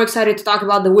they'd be more excited to talk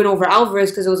about the win over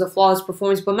Alvarez because it was a flawless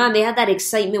performance. But, man, they had that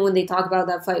excitement when they talk about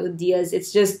that fight with Diaz.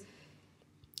 It's just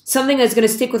something that's going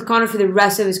to stick with Conor for the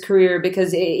rest of his career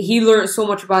because he learned so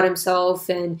much about himself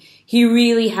and he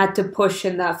really had to push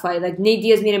in that fight. Like, Nate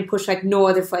Diaz made him push like no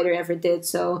other fighter ever did.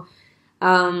 So...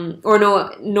 or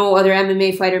no other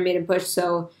MMA fighter made him push.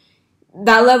 So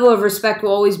that level of respect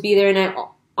will always be there. And I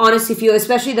honestly feel,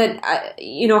 especially that,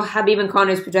 Khabib and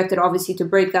Conor is projected obviously to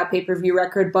break that pay-per-view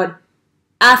record. But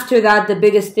after that, the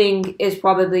biggest thing is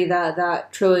probably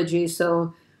that trilogy.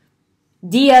 So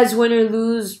Diaz win or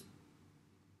lose,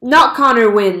 not Conor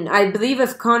win. I believe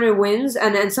if Conor wins,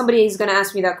 and somebody is going to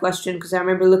ask me that question because I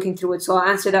remember looking through it. So I'll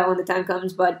answer that when the time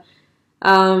comes. But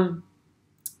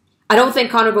I don't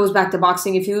think Conor goes back to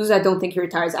boxing. If he loses, I don't think he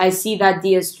retires. I see that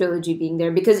Diaz trilogy being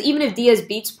there. Because even if Diaz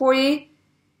beats Poirier,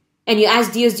 and you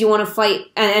ask Diaz, do you want to fight?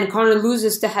 And Conor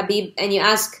loses to Khabib, and you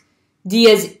ask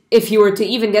Diaz if he were to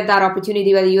even get that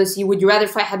opportunity by the UFC, would you rather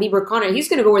fight Khabib or Conor? He's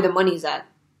going to go where the money's at.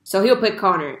 So he'll pick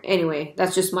Conor. Anyway,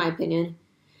 that's just my opinion.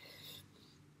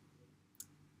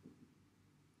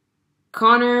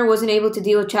 Conor wasn't able to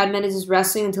deal with Chad Mendes'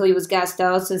 wrestling until he was gassed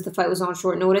out since the fight was on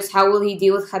short notice. How will he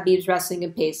deal with Khabib's wrestling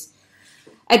and pace?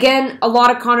 Again, a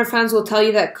lot of Conor fans will tell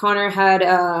you that Conor had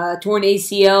torn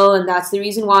ACL, and that's the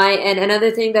reason why. And another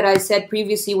thing that I said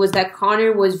previously was that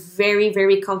Conor was very,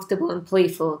 very comfortable and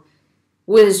playful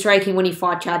with his striking when he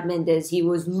fought Chad Mendes. He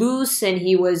was loose, and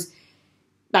he was,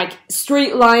 like,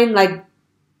 straight line, like,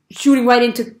 shooting right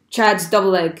into Chad's double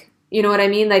leg. You know what I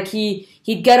mean? Like, he'd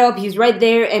get up, he's right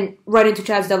there, and right into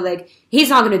Chad's double leg. He's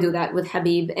not going to do that with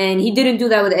Khabib, and he didn't do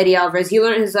that with Eddie Alvarez. He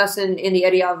learned his lesson in the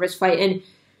Eddie Alvarez fight, and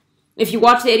if you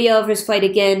watch the Eddie Alvarez fight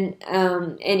again,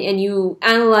 and you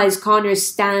analyze Conor's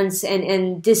stance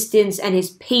and distance and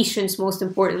his patience, most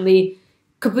importantly,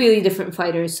 completely different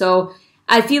fighters. So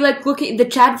I feel like the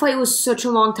Chad fight was such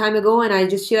a long time ago, and I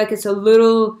just feel like it's a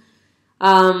little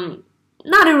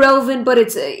Not irrelevant, but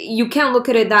it's you can't look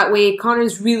at it that way.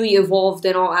 Conor's really evolved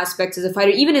in all aspects as a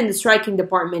fighter. Even in the striking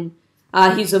department,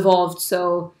 he's evolved.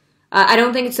 So I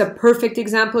don't think it's a perfect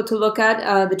example to look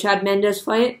at, the Chad Mendes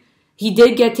fight. He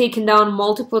did get taken down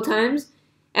multiple times.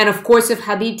 And of course, if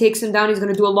Khabib takes him down, he's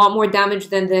going to do a lot more damage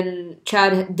than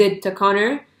Chad did to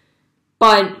Conor.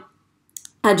 But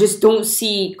I just don't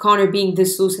see Conor being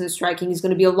this loose in the striking. He's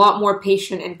going to be a lot more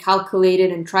patient and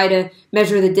calculated and try to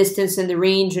measure the distance and the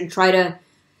range and try to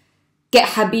get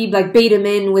Khabib, like bait him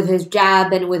in with his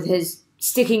jab and with his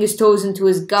sticking his toes into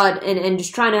his gut and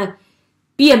just trying to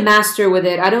be a master with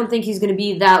it. I don't think he's going to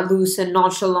be that loose and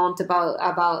nonchalant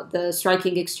about the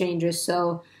striking exchanges.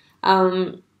 So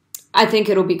I think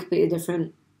it'll be completely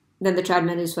different than the Chad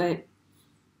Mendes fight.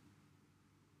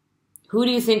 Who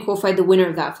do you think will fight the winner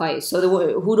of that fight? So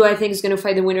who do I think is going to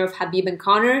fight the winner of Khabib and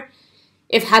Conor?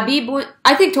 If Khabib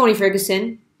I think Tony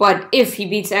Ferguson, but if he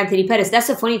beats Anthony Pettis, that's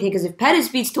the funny thing, because if Pettis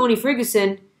beats Tony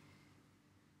Ferguson,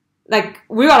 like,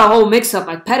 we got a whole mix-up.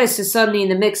 Like, Pettis is suddenly in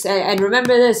the mix. And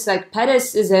remember this, like,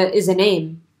 Pettis is a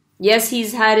name. Yes,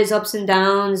 he's had his ups and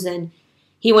downs, and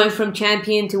he went from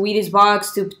champion to Wheaties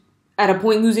box to, at a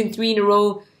point, losing 3 in a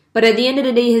row. But at the end of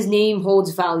the day, his name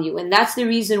holds value. And that's the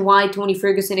reason why Tony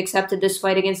Ferguson accepted this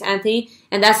fight against Anthony.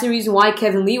 And that's the reason why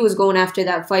Kevin Lee was going after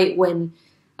that fight when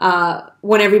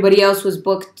everybody else was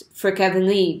booked for Kevin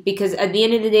Lee. Because at the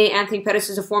end of the day, Anthony Pettis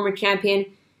is a former champion.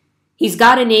 He's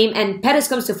got a name, and Pettis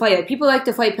comes to fight. People like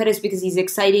to fight Pettis because he's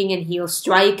exciting and he'll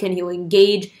strike and he'll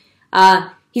engage.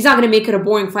 He's not going to make it a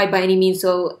boring fight by any means.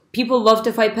 So people love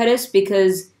to fight Pettis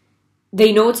because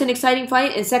they know it's an exciting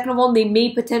fight. And second of all, they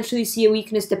may potentially see a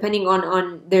weakness depending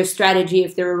on their strategy.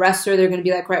 If they're a wrestler, they're going to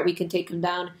be like, right, we can take him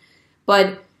down.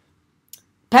 But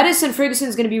Pettis and Ferguson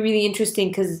is going to be really interesting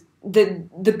because the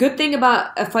good thing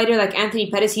about a fighter like Anthony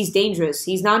Pettis, he's dangerous.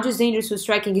 He's not just dangerous with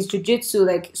striking. His jiu-jitsu,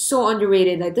 like, so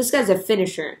underrated. Like, this guy's a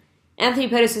finisher. Anthony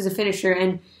Pettis is a finisher,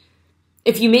 and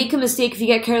if you make a mistake, if you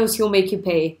get careless, he'll make you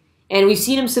pay. And we've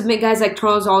seen him submit guys like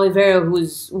Charles Oliveira,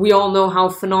 we all know how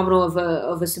phenomenal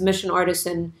of a submission artist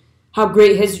and how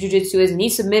great his jiu-jitsu is. And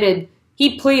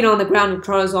he played on the ground with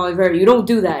Charles Oliveira. You don't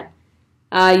do that.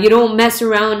 You don't mess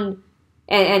around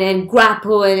and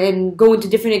grapple and go into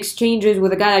different exchanges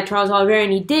with a guy like Charles Oliveira,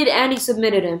 and he did, and he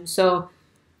submitted him. So,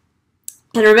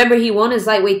 and remember, he won his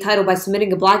lightweight title by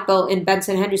submitting a black belt in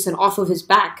Benson Henderson off of his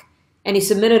back, and he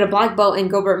submitted a black belt in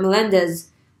Gilbert Melendez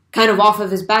kind of off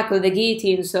of his back with the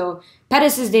guillotine. So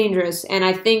Pettis is dangerous, and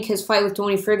I think his fight with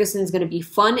Tony Ferguson is going to be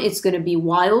fun. It's going to be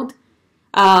wild.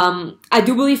 I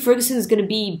do believe Ferguson is going to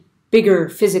be bigger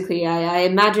physically. I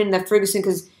imagine that Ferguson,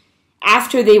 because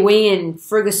after they weigh in,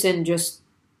 Ferguson just,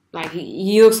 like,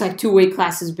 he looks like 2 weight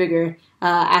classes bigger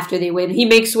after they weigh in. He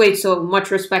makes weight, so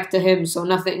much respect to him. So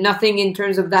nothing in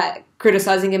terms of that,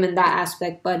 criticizing him in that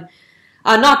aspect. But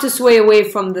not to sway away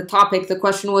from the topic, the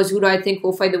question was, who do I think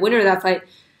will fight the winner of that fight?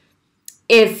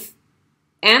 If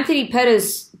Anthony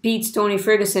Pettis beats Tony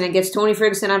Ferguson and gets Tony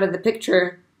Ferguson out of the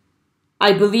picture,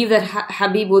 I believe that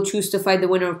Khabib will choose to fight the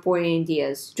winner of Poirier and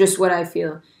Diaz. Just what I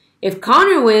feel. If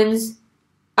Conor wins,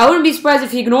 I wouldn't be surprised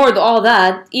if he ignored all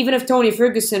that, even if Tony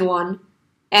Ferguson won.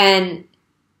 And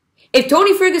if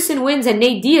Tony Ferguson wins and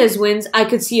Nate Diaz wins, I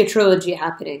could see a trilogy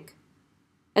happening.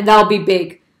 And that'll be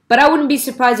big. But I wouldn't be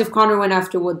surprised if Conor went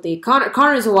after Woodley.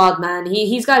 Conor is a wild man.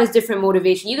 He's got his different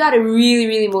motivation. You got to really,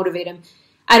 really motivate him.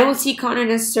 I don't see Conor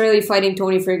necessarily fighting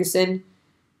Tony Ferguson.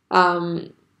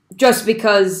 Just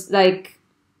because, like,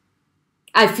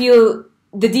 I feel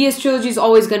the Diaz trilogy is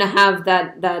always going to have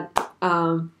that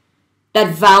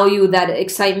value, that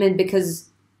excitement, because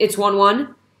it's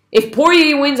 1-1. If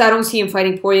Poirier wins, I don't see him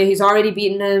fighting Poirier. He's already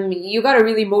beaten him. You got to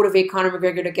really motivate Conor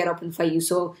McGregor to get up and fight you.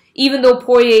 So even though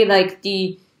Poirier, like,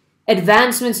 the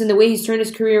advancements in the way he's turned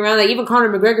his career around, like, even Conor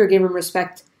McGregor gave him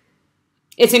respect.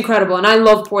 It's incredible. And I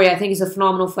love Poirier. I think he's a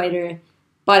phenomenal fighter.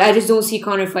 But I just don't see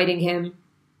Conor fighting him.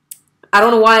 I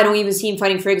don't know why I don't even see him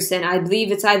fighting Ferguson. I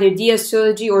believe it's either Diaz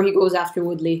trilogy or he goes after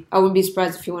Woodley. I wouldn't be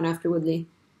surprised if he went after Woodley.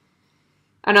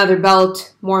 Another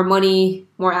belt, more money,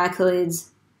 more accolades.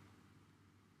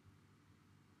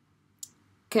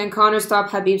 Can Conor stop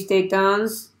Khabib's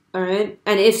takedowns? Alright.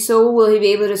 And if so, will he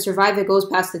be able to survive if it goes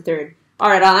past the third?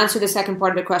 Alright, I'll answer the second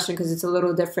part of the question because it's a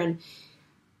little different.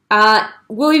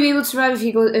 Will he be able to survive if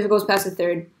it goes past the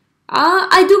third?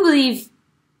 I do believe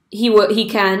he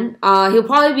can. He'll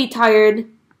probably be tired.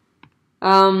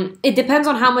 It depends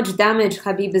on how much damage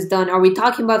Khabib has done. Are we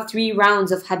talking about 3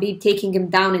 rounds of Khabib taking him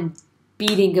down and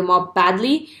beating him up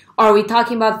badly? Or are we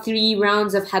talking about 3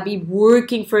 rounds of Khabib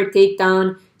working for a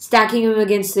takedown, stacking him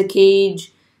against the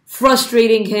cage,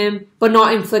 frustrating him, but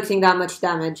not inflicting that much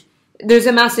damage? there's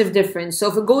a massive difference. So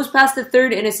if it goes past the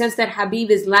third, in a sense that Khabib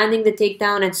is landing the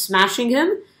takedown and smashing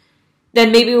him,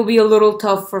 then maybe it will be a little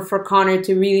tough for Conor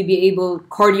to really be able,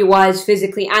 cardio-wise,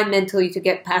 physically, and mentally, to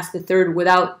get past the third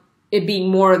without it being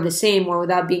more of the same or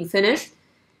without being finished.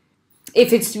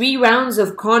 If it's 3 rounds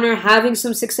of Conor having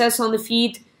some success on the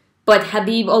feet, but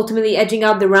Khabib ultimately edging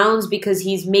out the rounds because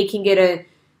he's making it a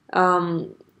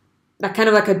kind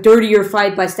of like a dirtier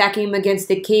fight by stacking him against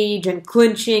the cage and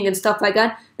clinching and stuff like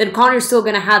that, then Conor's still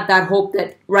going to have that hope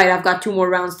that, right, I've got 2 more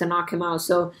rounds to knock him out.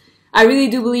 So I really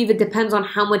do believe it depends on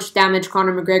how much damage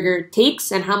Conor McGregor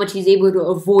takes and how much he's able to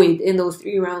avoid in those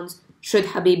 3 rounds should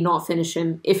Khabib not finish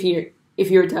him if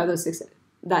you're to have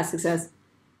that success.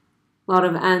 A lot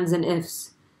of ands and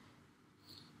ifs.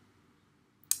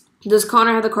 Does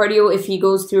Conor have the cardio if he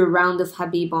goes through a round of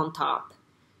Khabib on top?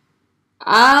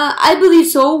 I believe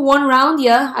so. 1 round,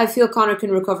 yeah. I feel Conor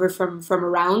can recover from a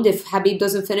round if Khabib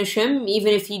doesn't finish him.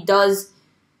 Even if he does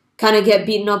kind of get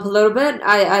beaten up a little bit,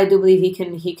 I do believe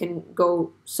he can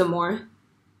go some more.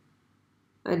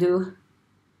 I do.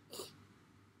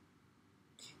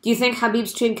 Do you think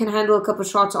Khabib's chin can handle a couple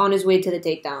shots on his way to the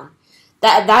takedown?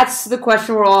 That's the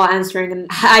question we're all answering, and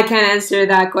I can't answer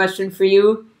that question for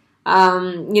you.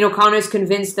 Conor's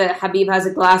convinced that Khabib has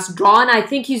a glass draw, and I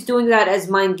think he's doing that as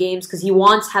mind games because he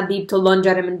wants Khabib to lunge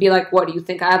at him and be like, what, do you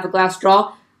think I have a glass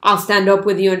draw? I'll stand up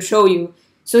with you and show you.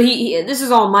 So this is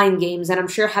all mind games, and I'm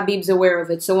sure Khabib's aware of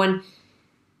it. So when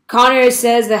Conor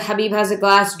says that Khabib has a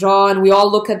glass draw, and we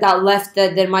all look at that left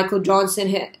that Michael Johnson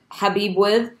hit Khabib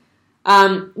with,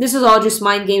 this is all just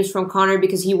mind games from Conor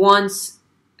because he wants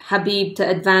Khabib to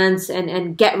advance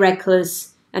and get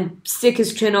reckless and stick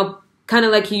his chin up kind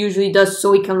of like he usually does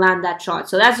so he can land that shot.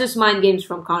 So that's just mind games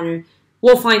from Conor.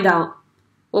 We'll find out.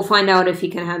 We'll find out if he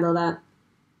can handle that.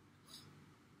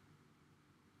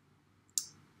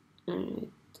 Alright.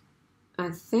 I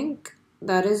think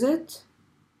that is it.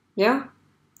 Yeah.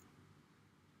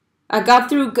 I got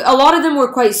through... A lot of them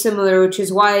were quite similar, which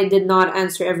is why I did not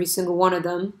answer every single one of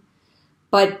them.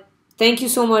 But thank you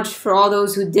so much for all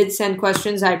those who did send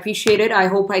questions. I appreciate it. I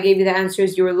hope I gave you the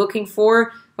answers you were looking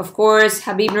for. Of course,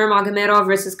 Khabib Nurmagomedov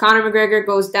versus Conor McGregor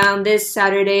goes down this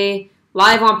Saturday,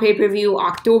 live on pay-per-view,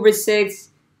 October 6th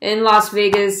in Las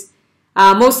Vegas.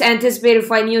 Most anticipated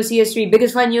fight in UFC history,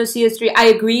 biggest fight in UFC history. I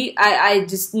agree. I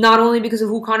just, not only because of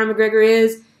who Conor McGregor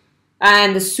is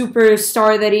and the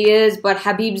superstar that he is, but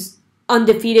Khabib's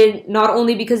undefeated, not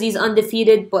only because he's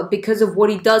undefeated, but because of what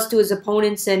he does to his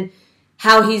opponents and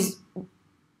how he's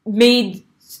made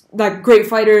like great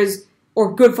fighters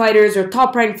or good fighters or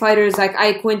top-ranked fighters like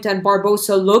Iaquinta and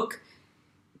Barbosa look,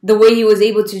 the way he was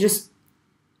able to just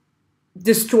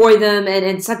destroy them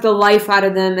and suck the life out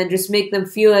of them and just make them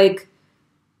feel like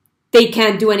they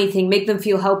can't do anything, make them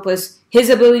feel helpless. His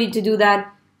ability to do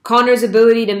that, Conor's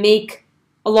ability to make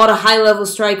a lot of high-level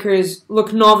strikers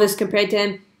look novice compared to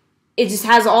him, it just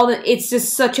has all the... It's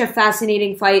just such a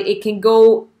fascinating fight. It can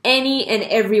go any and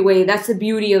every way. That's the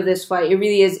beauty of this fight. It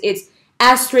really is. It's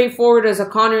as straightforward as a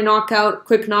Conor knockout,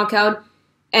 quick knockout,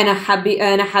 and a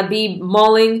Khabib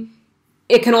mauling.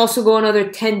 It can also go another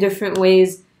 10 different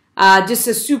ways. Just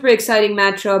a super exciting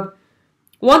matchup.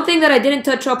 One thing that I didn't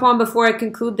touch up on before I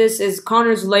conclude this is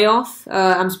Conor's layoff.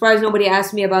 I'm surprised nobody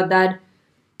asked me about that.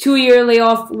 2-year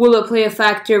layoff, will it play a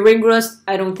factor? Ring rust?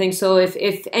 I don't think so.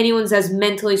 If anyone's as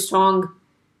mentally strong,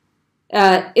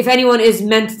 if anyone is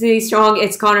mentally strong,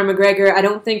 it's Conor McGregor. I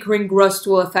don't think ring rust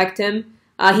will affect him.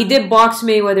 He did box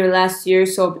Mayweather last year,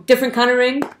 so different kind of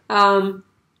ring.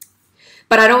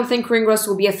 But I don't think ring rust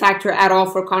will be a factor at all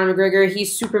for Conor McGregor.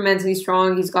 He's super mentally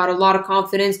strong. He's got a lot of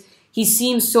confidence. He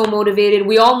seems so motivated.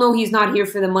 We all know he's not here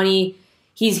for the money.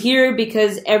 He's here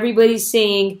because everybody's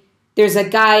saying there's a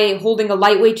guy holding a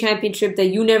lightweight championship that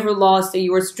you never lost, that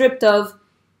you were stripped of,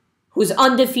 who's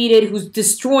undefeated, who's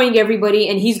destroying everybody,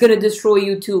 and he's going to destroy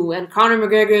you too. And Conor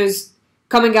McGregor's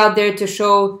coming out there to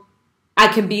show, I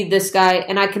can beat this guy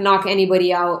and I can knock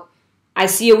anybody out. I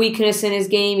see a weakness in his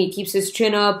game. He keeps his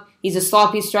chin up. He's a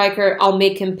sloppy striker. I'll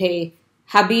make him pay.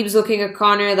 Khabib's looking at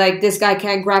Conor like this guy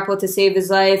can't grapple to save his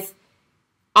life.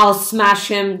 I'll smash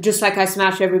him just like I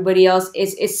smash everybody else.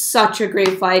 It's such a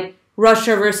great fight.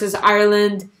 Russia versus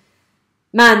Ireland.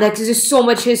 Man, there's just so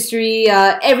much history.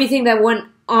 Everything that went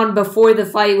on before the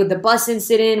fight with the bus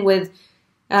incident, with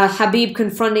Khabib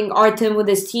confronting Artem with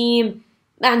his team.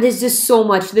 Man, there's just so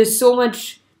much. There's so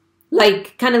much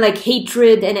like kind of like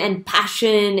hatred and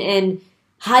passion and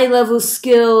high-level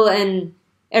skill and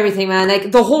everything, man.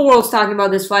 Like the whole world's talking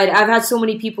about this fight. I've had so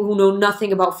many people who know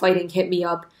nothing about fighting hit me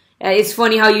up. It's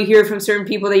funny how you hear from certain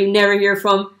people that you never hear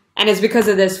from, and it's because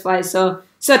of this fight. So,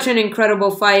 such an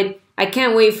incredible fight. I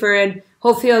can't wait for it.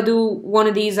 hopefully I'll do one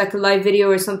of these, like a live video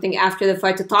or something after the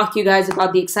fight to talk to you guys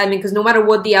about the excitement, because no matter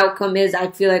what the outcome is,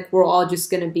 I feel like we're all just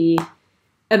going to be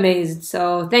amazed.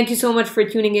 So thank you so much for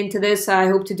tuning into this. I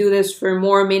hope to do this for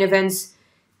more main events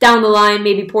down the line,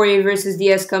 maybe Poirier versus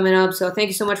Diaz coming up. So thank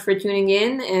you so much for tuning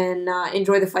in, and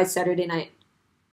enjoy the fight Saturday night.